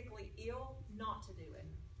physically ill not to do it.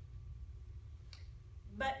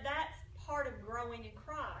 But that's part of growing in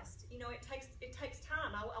Christ. It takes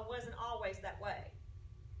time. I wasn't always that way.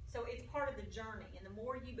 So it's part of the journey. And the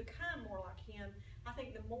more you become more like Him, I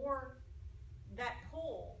think the more that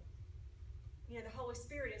pull, the Holy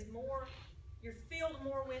Spirit is more, you're filled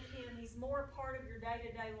more with Him. He's more a part of your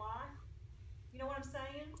day-to-day life. You know what I'm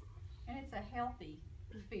saying? And it's a healthy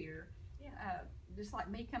fear. Yeah. Just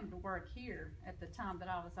like me coming to work here at the time that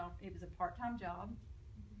I was off, it was a part-time job.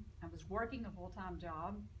 I was working a full-time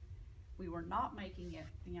job. We were not making it.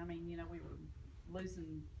 We were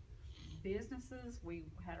losing businesses. We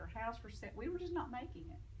had our house for sale. We were just not making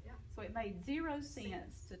it. Yeah. So it made 0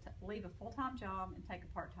 sense to leave a full-time job and take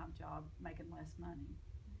a part-time job making less money.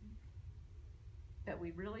 But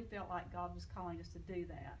we really felt like God was calling us to do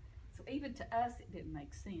that. So even to us, it didn't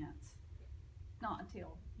make sense. Not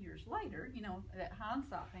until years later, that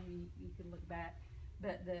hindsight, you can look back.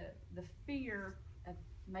 But the fear of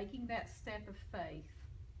making that step of faith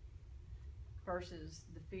versus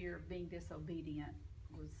the fear of being disobedient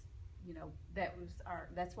was,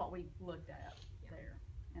 that's what we looked at there.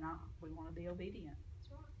 And we want to be obedient.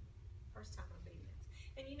 That's right. First time obedience.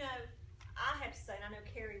 And I have to say, and I know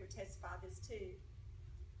Carrie would testify this too,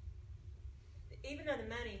 even though the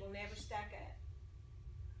money will never stack up,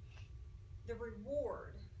 the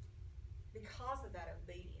reward because of that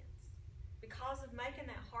obedience, because of making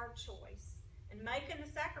that hard choice and making the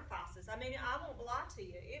sacrifices. I won't lie to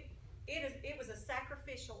you. It was a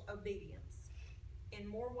sacrificial obedience in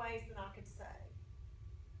more ways than I could say.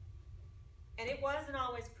 And it wasn't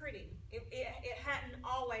always pretty. It hadn't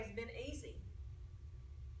always been easy.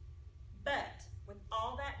 But with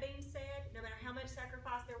all that being said, no matter how much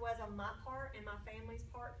sacrifice there was on my part and my family's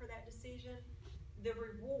part for that decision, the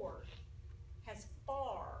reward has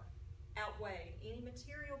far outweighed any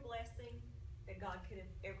material blessing that God could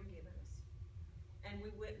have ever given us. And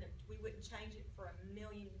we wouldn't change it for a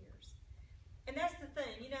million years. And that's the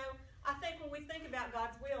thing, I think when we think about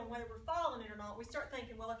God's will and whether we're following it or not, we start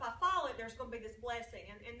thinking, well, if I follow it, there's going to be this blessing.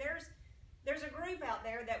 And there's a group out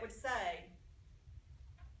there that would say,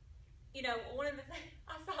 one of the things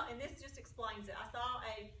I saw, and this just explains it, I saw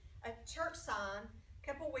a church sign a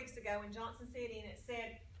couple of weeks ago in Johnson City, and it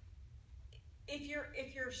said, if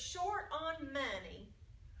you're short on money,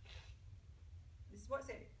 this is what it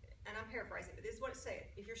said, and I'm paraphrasing, but this is what it said.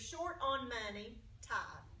 If you're short on money,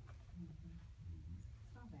 tithe.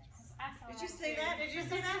 Did you see that? Did you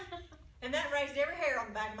see that? And that raised every hair on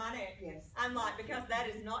the back of my neck. Yes. I'm like, because that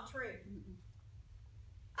is not true.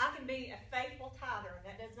 I can be a faithful tither, and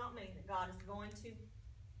that does not mean that God is going to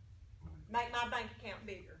make my bank account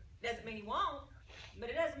bigger. It doesn't mean He won't, but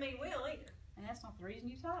it doesn't mean He will either. And that's not the reason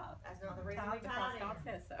you tithe. That's not the reason we because tithe. God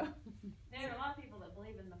says so. There are a lot of people that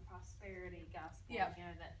believe in the prosperity gospel. Yeah.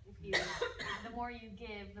 That if the more you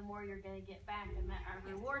give, the more you're going to get back, and that our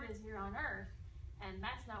reward is here on earth. And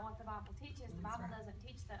that's not what the Bible teaches. The Bible doesn't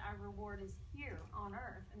teach that our reward is here on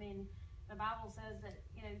earth. The Bible says that,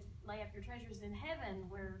 lay up your treasures in heaven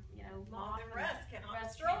where, Moth and rust cannot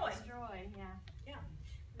destroy. destroy. Yeah.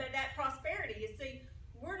 But that prosperity, you see,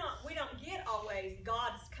 we don't get always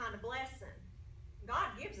God's kind of blessing.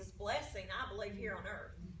 God gives us blessing, I believe, here on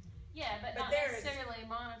earth. Yeah, but not there is necessarily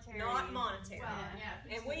monetary. Not monetary. Well,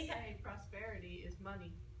 yeah, And we say prosperity is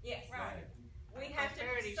money. Yes. Right. We have to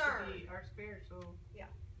Prosperity discern. should be our spiritual.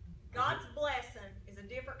 God's blessing is a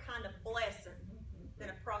different kind of blessing than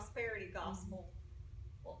a prosperity gospel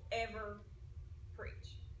will ever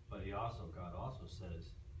preach. But God also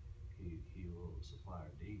says He will supply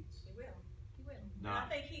our needs. He will. He will. Not I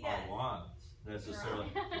think He our does. wants necessarily.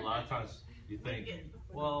 A lot of times you think,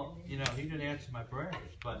 well, He didn't answer my prayers,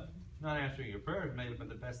 but not answering your prayers may have been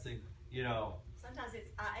the best thing, Sometimes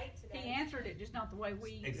it's, I ate today. He answered it, just not the way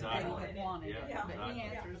we Exactly. had wanted it. Yeah, But exactly. He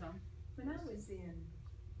answers them. When I was in,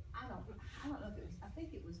 I don't know if it was, I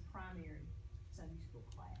think it was primary Sunday school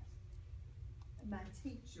class. My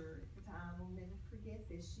teacher at the time, I'll never forget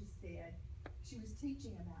this, she said, she was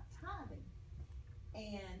teaching about tithing.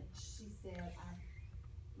 And she said,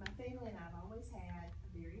 my family and I've always had a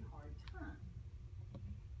very hard time.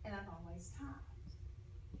 And I've always tithed.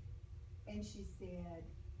 And she said,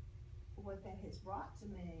 what that has brought to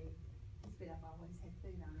me has been I've always had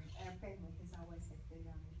food on it. Our family has always had food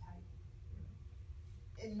on their table.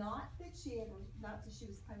 And not that she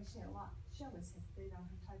was claiming she had a lot. She always had food on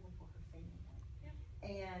her table for her family. Yeah.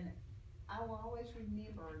 And I will always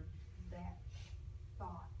remember that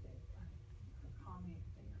thought, that comment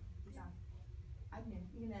there. Because I mean,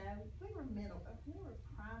 we were we were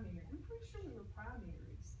primary. I'm pretty sure we were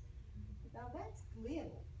primaries. Now that's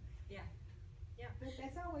little. Yeah. Yeah. But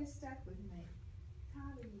that's always stuck with me.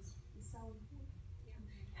 Tithing is so important.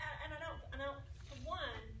 And I don't, for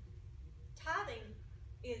one, tithing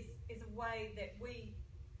is a way that we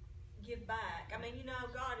give back. I mean,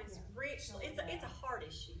 God is rich. It's a heart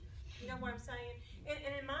issue. You know what I'm saying? And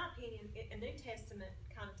in my opinion, a New Testament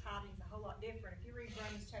kind of tithing is a whole lot different. If you read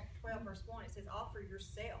Romans chapter 12, verse 1, it says, offer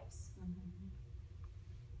yourselves. Mm-hmm.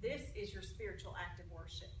 This is your spiritual act of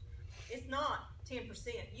worship. It's not 10%.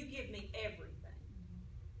 You give me everything.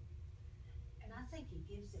 And I think He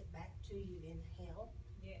gives it back to you in health.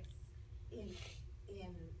 Yes. In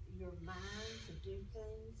your mind to do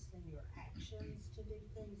things, and your actions to do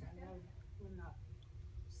things. I know we're not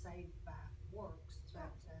saved by works, but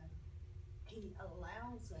He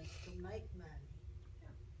allows us to make money,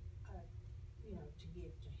 to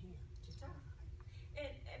give to Him, to tithe.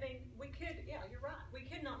 And I mean, we could, you're right. We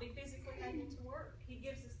could not be physically able to work. He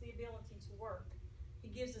gives us the ability to work. He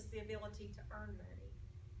gives us the ability to earn money.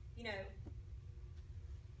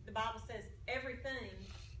 The Bible says everything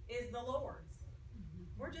is the Lord's.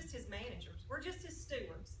 We're just His managers. We're just His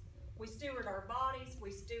stewards. We steward our bodies.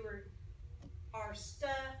 We steward our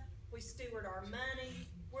stuff. We steward our money.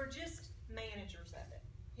 We're just managers of it.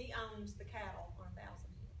 He owns the cattle on 1,000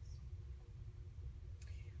 hills.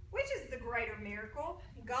 Which is the greater miracle?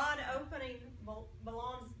 God opening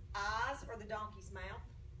Balaam's eyes or the donkey's mouth?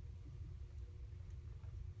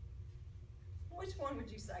 Which one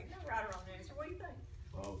would you say? No right or wrong answer. What do you think?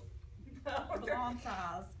 Both. Balaam's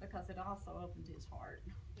eyes, because it also opened his heart.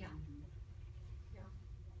 Yeah.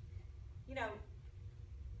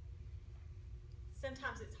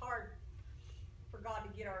 Sometimes it's hard for God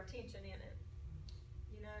to get our attention in it.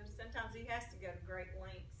 Sometimes He has to go to great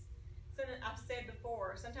lengths. So I've said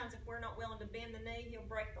before, sometimes if we're not willing to bend the knee, He'll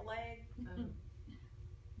break the leg.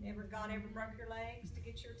 God ever broke your legs to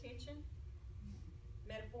get your attention?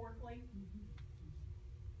 Metaphorically?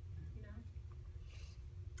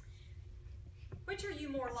 Which are you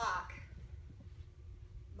more like?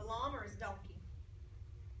 Balaam or his donkey?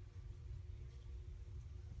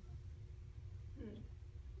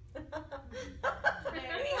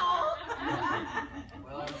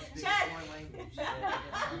 Well, I don't speak Check. foreign language.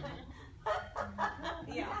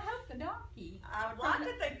 Yeah. I hope the donkey. I would like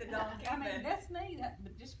to think the donkey, I mean, but that's me.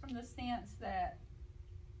 But just from the sense that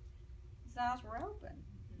his eyes were open,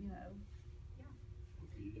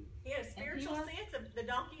 he had a spiritual was- sense. The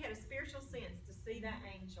donkey had a spiritual sense to see that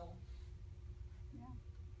angel.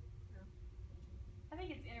 I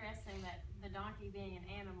think it's interesting that the donkey being an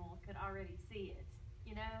animal could already see it,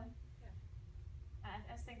 I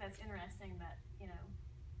just think that's interesting that,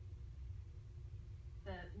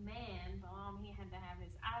 the man, Balaam, he had to have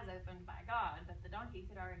his eyes opened by God, but the donkey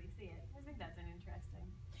could already see it. I think that's an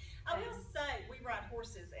interesting I will say, we ride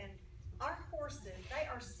horses, and our horses, they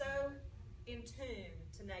are so in tune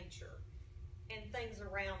to nature and things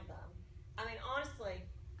around them. I mean, honestly,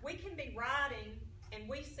 we can be riding and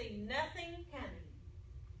we see nothing coming.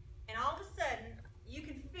 And all of a sudden, you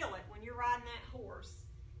can feel it when you're riding that horse.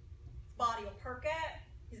 His body will perk up,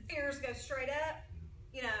 his ears go straight up,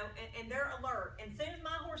 and they're alert. And as soon as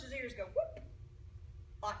my horse's ears go whoop,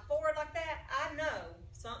 like forward like that, I know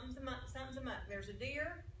something's amok. There's a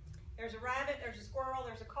deer, there's a rabbit, there's a squirrel,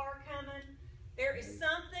 there's a car coming. There is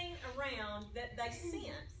something around that they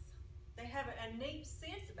sense. They have a neat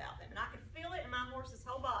sense about them, and I can feel it in my horse's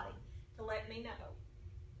whole body to let me know.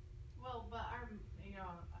 Well, but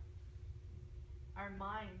our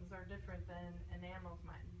minds are different than an animal's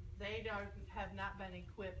mind. They have not been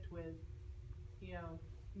equipped with,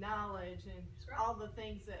 knowledge and all the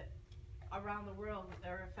things that around the world that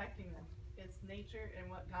are affecting them. It's nature and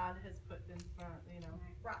what God has put in front,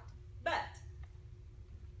 Right. But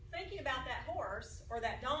thinking about that horse or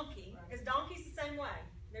that donkey, because donkeys the same way.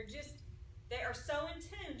 They are so in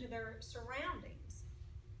tune to their surroundings.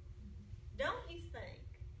 Don't you think,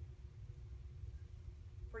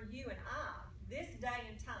 for you and I, this day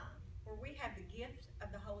and time, where we have the gift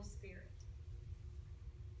of the Holy Spirit,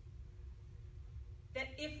 that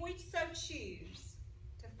if we so choose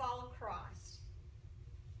to follow Christ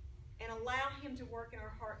and allow Him to work in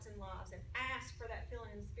our hearts and lives and ask for that filling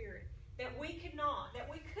in the Spirit, that we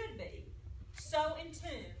could be so in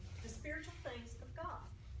tune to the spiritual things of God,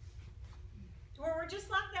 to where we're just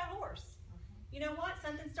like that horse. You know what?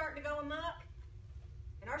 Something's starting to go amok,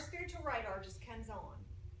 and our spiritual radar just comes on.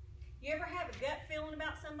 You ever have a gut feeling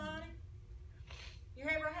about somebody? You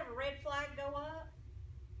ever have a red flag go up?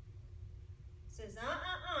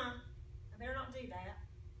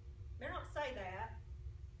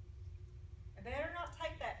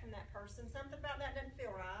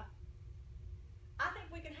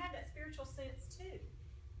 sense too.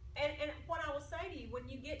 And what I will say to you, when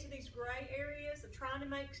you get to these gray areas of trying to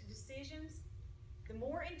make decisions, the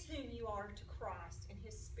more in tune you are to Christ and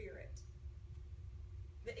His Spirit,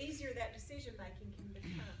 the easier that decision making can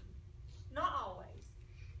become. Not always.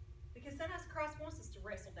 Because sometimes Christ wants us to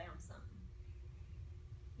wrestle down something.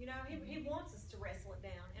 You know, He wants us to wrestle it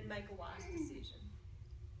down and make a wise decision.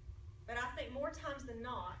 But I think more times than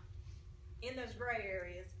not, in those gray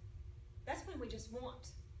areas, that's when we just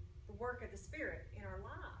want the work of the Spirit in our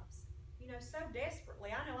lives. You know, so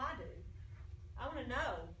desperately. I know I do. I want to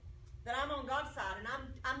know that I'm on God's side and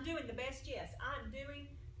I'm doing the best. Yes, I'm doing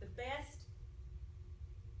the best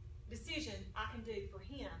decision I can do for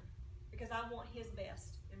Him because I want His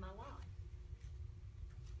best in my life.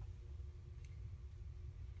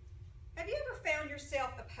 Have you ever found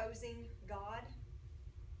yourself opposing God?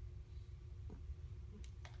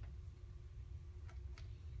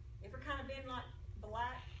 Ever kind of been like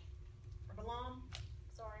Balak or Balaam?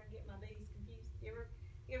 Sorry, I'm getting my B's confused.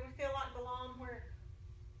 You ever feel like Balaam where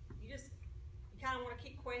you kind of want to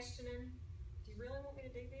keep questioning? Do you really want me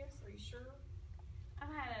to do this? Are you sure? I've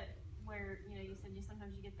had it where, you know, you said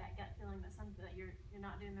sometimes you get that gut feeling that something that you're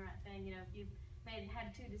not doing the right thing. You know, if you've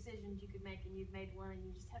had two decisions you could make and you've made one and you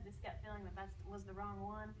just have this gut feeling that was the wrong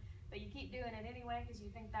one, but you keep doing it anyway because you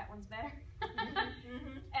think that one's better.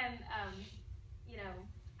 And you know,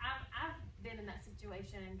 I've been in that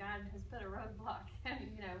situation and God has put a roadblock and,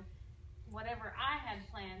 you know, whatever I had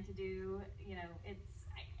planned to do, you know,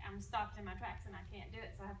 I'm stopped in my tracks and I can't do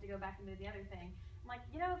it, so I have to go back and do the other thing. I'm like,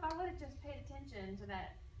 you know, if I would have just paid attention to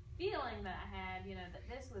that feeling that I had, you know, that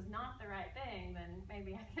this was not the right thing, then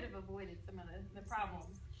maybe I could have avoided some of the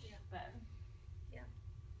problems. Yeah. But yeah.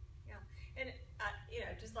 And you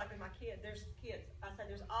know, just like with my kids, I say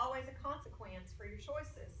there's always a consequence for your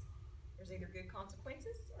choices. There's either good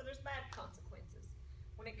consequences or there's bad consequences.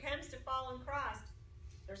 When it comes to following Christ,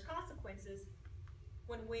 there's consequences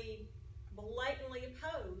when we blatantly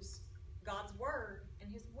oppose God's word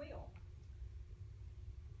and His will.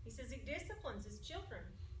 He says He disciplines His children.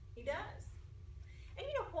 He does. And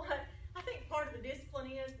you know what? I think part of the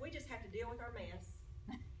discipline is we just have to deal with our mess.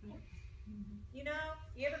 You know,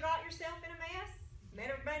 you ever got yourself in a mess?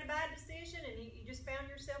 Made a bad decision and you just found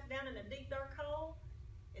yourself down in a deep dark hole?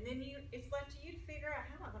 And then it's left to you to figure out,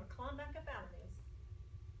 how am I going to climb back up out of this?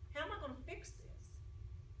 How am I going to fix this?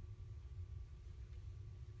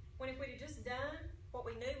 When if we'd have just done what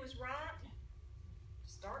we knew was right to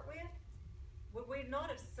start with, would we not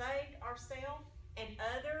have saved ourselves and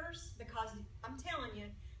others? Because I'm telling you,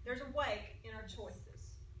 there's a wake in our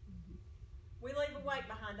choices. We leave a wake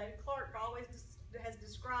behind. David Clark always has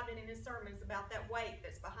described it in his sermons about that wake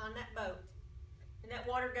that's behind that boat. And that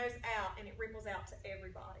water goes out and it ripples out to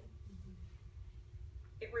everybody.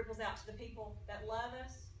 It ripples out to the people that love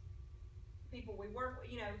us, people we work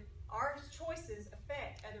with. You know, our choices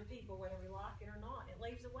affect other people whether we like it or not. It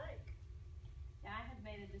leaves a wake. yeah, I had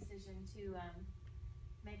made a decision to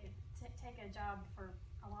take a job for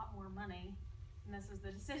a lot more money, and this was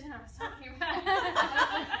the decision I was talking about.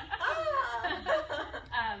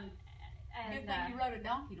 Good thing you rode a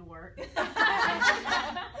donkey to work.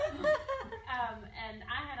 And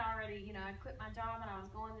I had already, you know, I quit my job and I was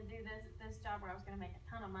going to do this job where I was going to make a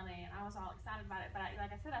ton of money, and I was all excited about it. But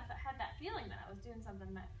like I said, I had that feeling that I was doing something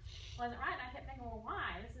that wasn't right, and I kept thinking, well,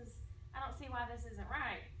 why? I don't see why this isn't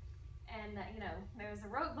right. And you know, there was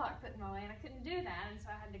a roadblock put in my way, and I couldn't do that, and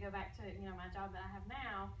so I had to go back to, you know, my job that I have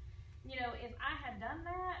now. You know, if I had done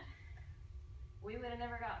that, we would have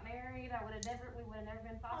never got married. We would have never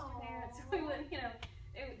been foster parents. We would, you know.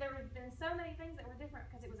 There would have been so many things that were different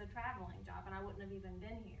because it was a traveling job and I wouldn't have even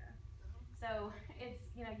been here. So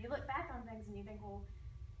it's, you know, you look back on things and you think, well,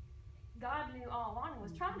 God knew all along and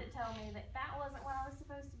was trying to tell me that wasn't what I was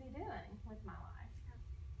supposed to be doing with my life.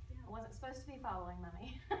 I wasn't supposed to be following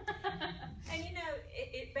money. And you know,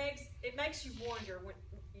 it makes you wonder, when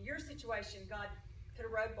your situation, God put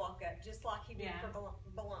a roadblock up just like He did for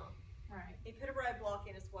Balaam. Right. He put a roadblock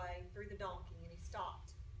in his way through the donkey and He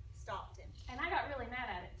stopped him. And I got really mad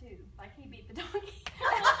at it too. Like, he beat the donkey.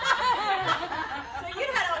 So you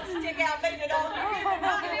had to stick out beating the donkey. If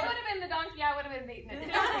it would have been the donkey, I would have been beating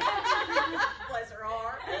it. Bless her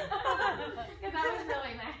heart. Because I was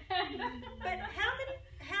really mad. But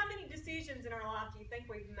how many decisions in our life do you think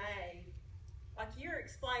we've made? Like you're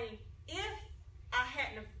explaining, if I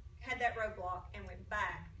hadn't have had that roadblock and went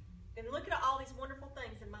back, then look at all these wonderful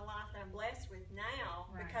things in my life that I'm blessed with now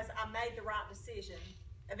because I made the right decision.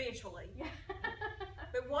 Eventually. Yeah.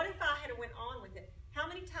 But what if I had went on with it? How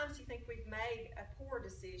many times do you think we've made a poor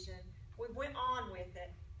decision, we went on with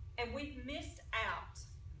it, and we've missed out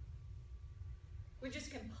We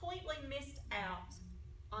just completely missed out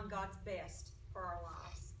on God's best for our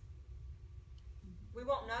lives. We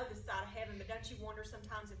won't know this side of heaven, but don't you wonder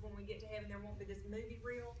sometimes if when we get to heaven there won't be this movie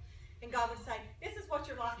reel? And God would say, this is what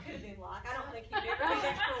your life could have been like. I don't think He'd ever be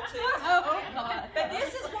that cruel to us. Oh, God. But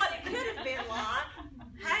this is what it could have been like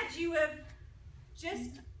had you have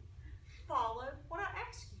just followed what I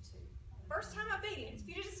asked you to. First time obedience.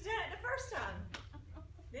 If you just done it the first time,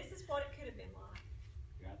 this is what it could have been like.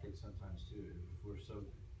 Yeah, I think sometimes too, if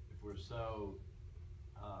we're so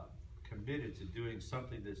committed to doing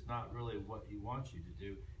something that's not really what He wants you to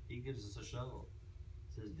do, He gives us a shovel.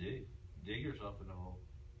 He says, dig yourself in a hole,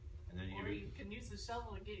 and then Or you can use the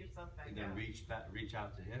shovel to get yourself back and then out. reach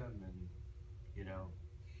out to Him, and you know.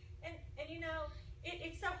 And you know,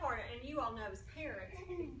 it's so hard, and you all know as parents,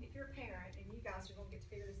 if you're a parent, and you guys are going to get to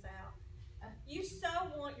figure this out, you so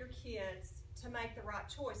want your kids to make the right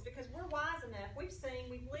choice because we're wise enough, we've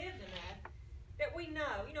lived enough, that we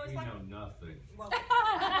know. You know, it's We like... know nothing. Well,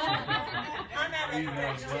 I'm at You know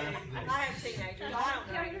that stage too. nothing. I have teenagers. I don't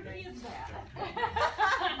know Tell your anything. kids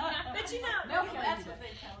that. But you know, No, that's what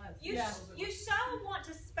they tell us. you so want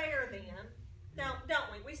to spare them, don't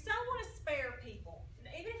we? We so want to spare people,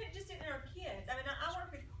 even if it just isn't our kids. I mean, I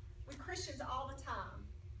work with Christians all the time,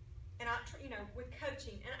 and with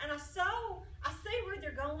coaching, and I see where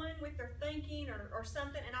they're going with their thinking or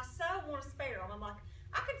something, and I so want to spare them. I'm like,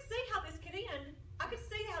 I could see how this could end. I could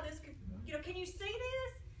see how this could, can you see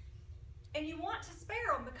this? And you want to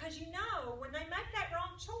spare them because you know when they make that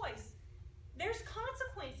wrong choice, there's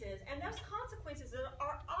consequences, and those consequences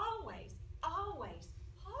are always, always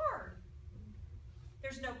hard.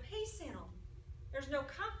 There's no peace in them. There's no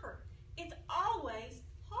comfort. It's always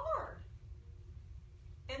hard.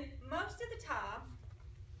 And most of the time,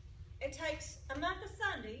 it takes a month of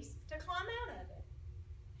Sundays to climb out of it.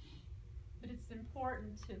 But it's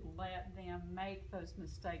important to let them make those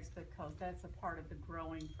mistakes because that's a part of the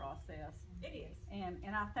growing process. It is. And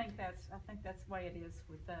I think that's the way it is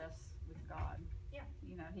with us, with God. Yeah.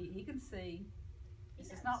 You know, He can see this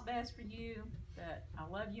He is knows. not best for you, but I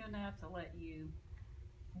love you enough to let you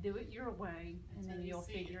do it your way, and then Until you you'll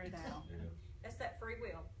see figure it out. Yeah. That's that free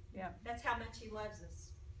will. Yeah. That's how much He loves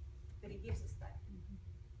us, that He gives us that.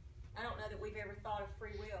 I don't know that we've ever thought of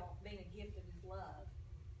free will being a gift of His love,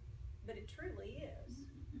 but it truly is.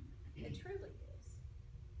 It truly is.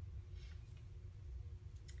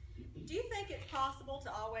 Do you think it's possible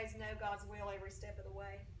to always know God's will every step of the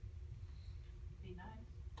way? Be nice.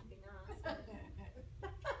 It'd be nice.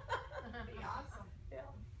 Be awesome. Yeah.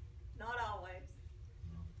 Not always.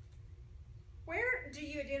 Where do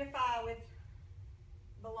you identify with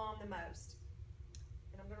belong the most?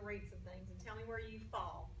 And I'm going to read some things and tell me where you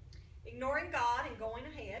fall. Ignoring God and going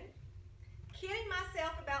ahead. Kidding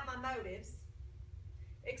myself about my motives.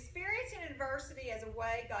 Experiencing adversity as a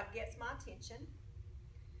way God gets my attention.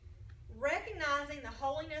 Recognizing the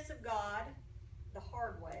holiness of God the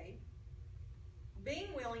hard way.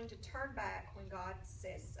 Being willing to turn back when God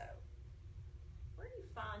says so. Where do you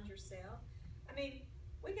find yourself? I mean,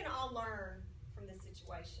 we can all learn from this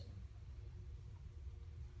situation.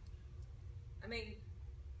 I mean,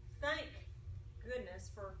 thank goodness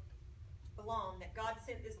for Balaam that God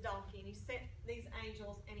sent this donkey and He sent these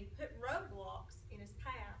angels and He put roadblocks in his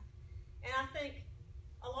path. And I think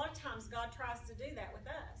a lot of times God tries to do that with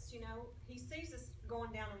us. You know, He sees us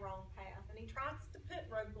going down the wrong path and He tries to put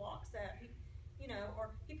roadblocks up. Or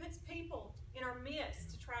He puts people in our midst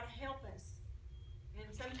to try to help us.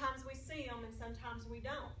 And sometimes we see them and sometimes we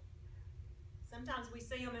don't. Sometimes we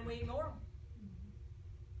see them and we ignore them.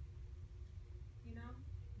 You know?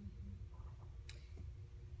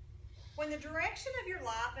 When the direction of your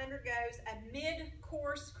life undergoes a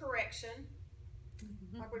mid-course correction,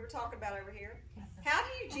 like we were talking about over here, how do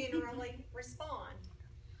you generally respond?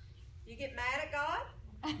 You get mad at God?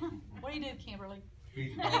 What do you do, Kimberly?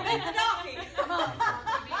 Beat the You donkey. beat the donkey. Come on.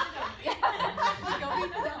 Go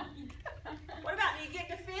beat the donkey. What about, do you get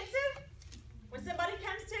defensive? When somebody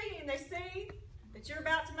comes to you and they see that you're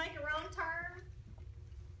about to make a wrong turn,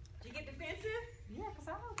 do you get defensive? Yeah, because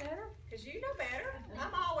I know better. Because you know better.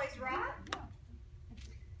 I'm always right. Yeah.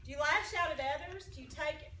 Do you lash out at others? Do you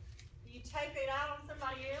take it out on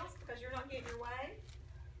somebody else because you're not getting your way?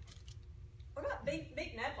 What about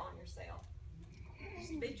beating up on yourself?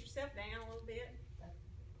 Just beat yourself down a little bit.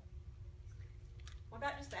 What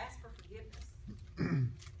about just ask for forgiveness?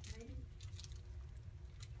 Maybe.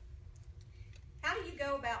 How do you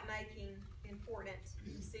go about making important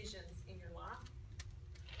decisions in your life?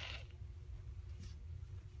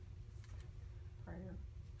 Prayer.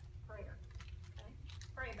 Prayer. Okay.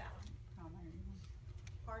 Pray about them. Primary.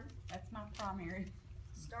 Pardon? That's my primary.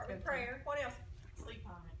 Start with prayer. What else?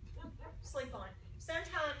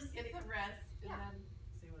 Yeah. then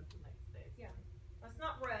see what the next day is. Yeah. Let's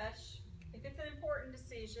not rush. If it's an important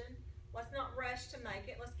decision, let's not rush to make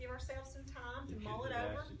it. Let's give ourselves some time to If mull it you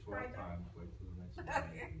over. asked you pray 12 about it. times, wait till the next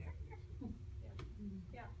meeting.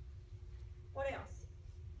 What else?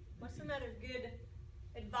 What's some other good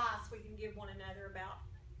advice we can give one another about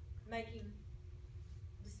making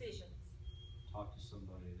decisions? Talk to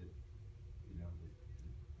somebody that,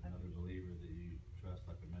 another believer that you trust,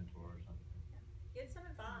 like a mentor or something. Get some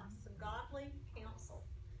advice, some godly counsel.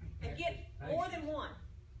 And get more than one.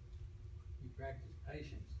 You practice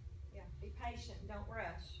patience. Yeah, be patient, don't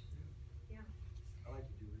rush. I like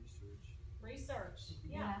to do research. Research,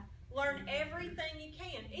 yeah. Learn everything you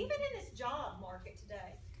can, even in this job market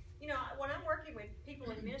today. When I'm working with people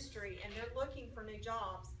in ministry and they're looking for new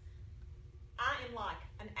jobs, I am like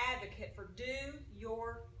an advocate for do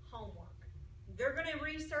your homework. They're going to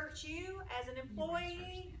research you as an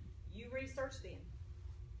employee. You research them.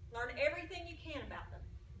 Learn everything you can about them.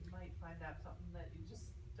 You might find out something that you just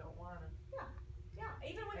don't want to. Yeah,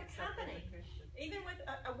 even with a accept as company, a Christian. even with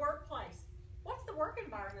a workplace. What's the work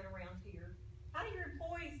environment around here? How do your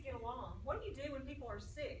employees get along? What do you do when people are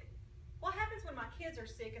sick? What happens when my kids are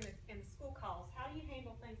sick and the school calls? How do you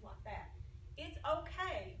handle things like that? It's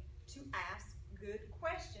okay to ask good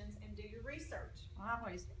questions and do your research. I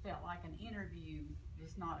always felt like an interview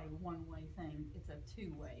is not a one-way thing, it's a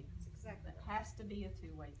two-way. That's exactly It has to be a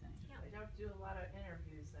two-way thing. They don't do a lot of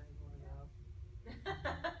interviews anymore, though.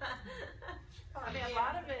 I I mean, a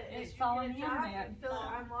lot of it is It's all you on get a the job, internet. you fill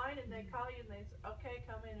it online, and they call you and they say, okay,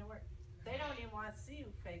 come in and work. They don't even want to see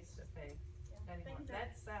you face to face anymore. Things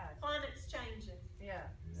That's sad. Climate's changing.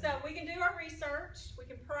 Yeah. So we can do our research, we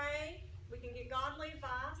can pray, we can get godly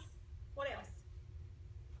advice. What else?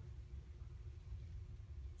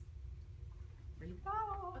 Read the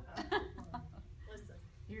Bible. Listen.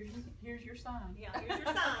 Here's your sign. Yeah, here's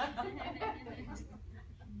your sign.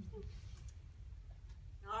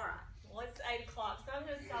 All right. Well, it's 8 o'clock, so I'm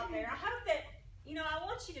going to stop there. I hope that, I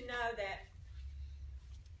want you to know that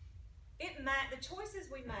the choices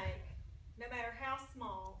we make, no matter how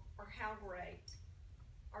small or how great,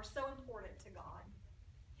 are so important to God.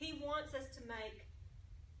 He wants us to make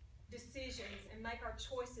decisions and make our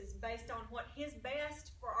choices based on what His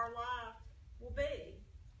best for our life will be.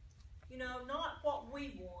 Not what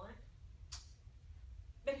we want,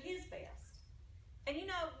 but His best. And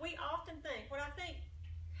we often think, what I think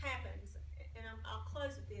happens, and I'll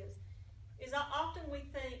close with this, is often we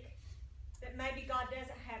think that maybe God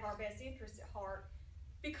doesn't have our best interests at heart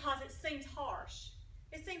because it seems harsh.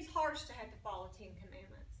 It seems harsh to have to follow 10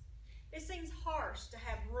 commandments. It seems harsh to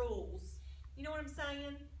have rules. You know what I'm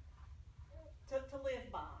saying? To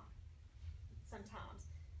live by sometimes.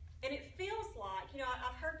 And it feels like,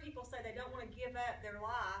 I've heard people say they don't want to give up their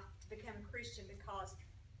life to become a Christian because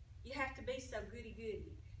you have to be so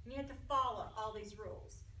goody-goody. And you have to follow all these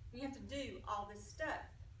rules. And you have to do all this stuff.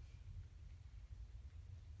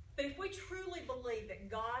 But if we truly believe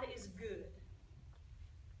that God is good,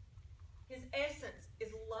 His essence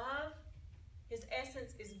is love, His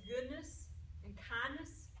essence is goodness and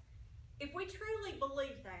kindness, if we truly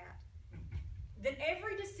believe that, then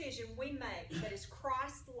every decision we make that is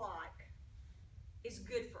Christ-like is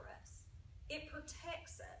good for us. It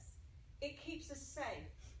protects us. It keeps us safe.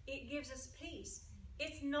 It gives us peace.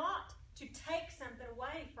 It's not to take something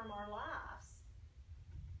away from our lives.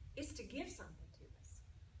 It's to give something to us.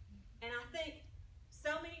 And I think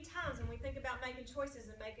so many times when we think about making choices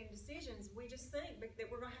and making decisions, we just think that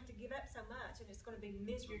we're going to have to give up so much and it's going to be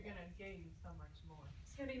miserable. You're going to gain so much more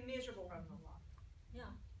It's going to be miserable. from the loss. Yeah.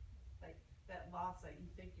 Like that loss that you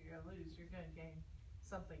think you're going to lose, you're going to gain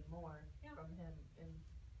something more from Him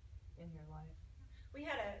in your life. We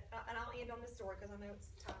had and I'll end on this story because I know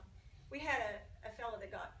it's time. We had a fellow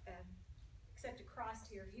that got accepted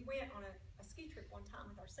Christ here. He went on a ski trip one time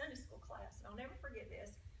with our Sunday school class, and I'll never forget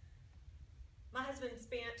this. My husband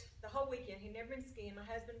spent the whole weekend, he'd never been skiing, my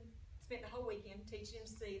husband spent the whole weekend teaching him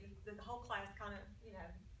to ski. The whole class kind of,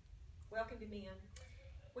 welcomed him in.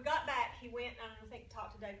 We got back, he went, and I think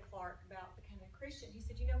talked to David Clark about becoming a Christian. He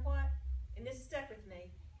said, you know what? And this stuck with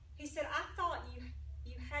me. He said, I thought you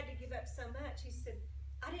had to give up so much. He said,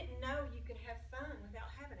 I didn't know you could have fun without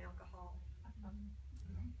having alcohol.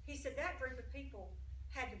 He said, that group of people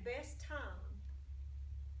had the best time,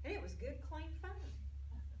 and it was good, clean fun.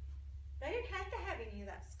 They didn't have to have any of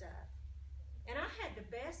that stuff. And I had the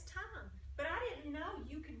best time. But I didn't know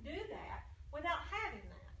you could do that without having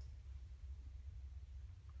that.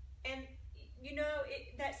 And,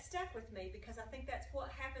 that stuck with me because I think that's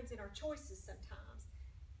what happens in our choices sometimes.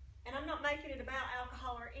 And I'm not making it about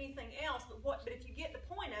alcohol or anything else, but if you get the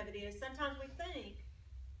point of it is, sometimes we think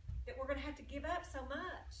that we're going to have have to give up so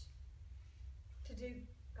much to do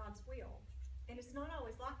God's will. And it's not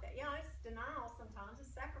always like that. Yeah, it's denial sometimes,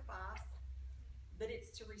 it's sacrifice, but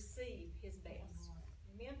it's to receive His best.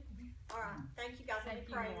 Amen? All right. Thank you guys. Let me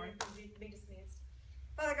pray and be dismissed.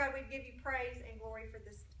 Father God, we give you praise and glory for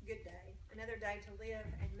this good day. Another day to live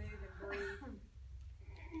and move and breathe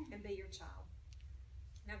and be your child.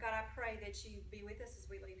 Now, God, I pray that you be with us as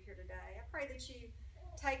we leave here today. I pray that you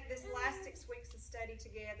take this last 6 weeks of study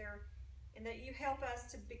together and that you help us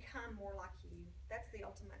to become more like you. That's the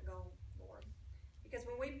ultimate goal, Lord. Because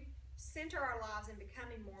when we center our lives in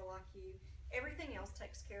becoming more like you, everything else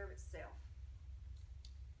takes care of itself.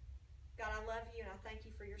 God, I love you and I thank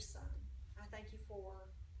you for your Son. I thank you for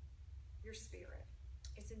your Spirit.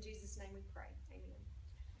 It's in Jesus' name we pray. Amen.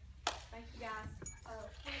 Thank you, guys.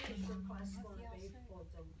 When is your class going to be for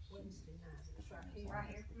the Wednesday night? It's right here. Right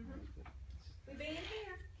here. We be in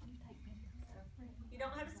here. You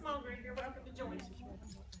don't have a small group, you're welcome to join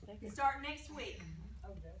us. Start next week.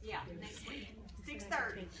 Oh, that's Yeah, next week.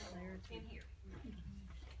 6:30 in here.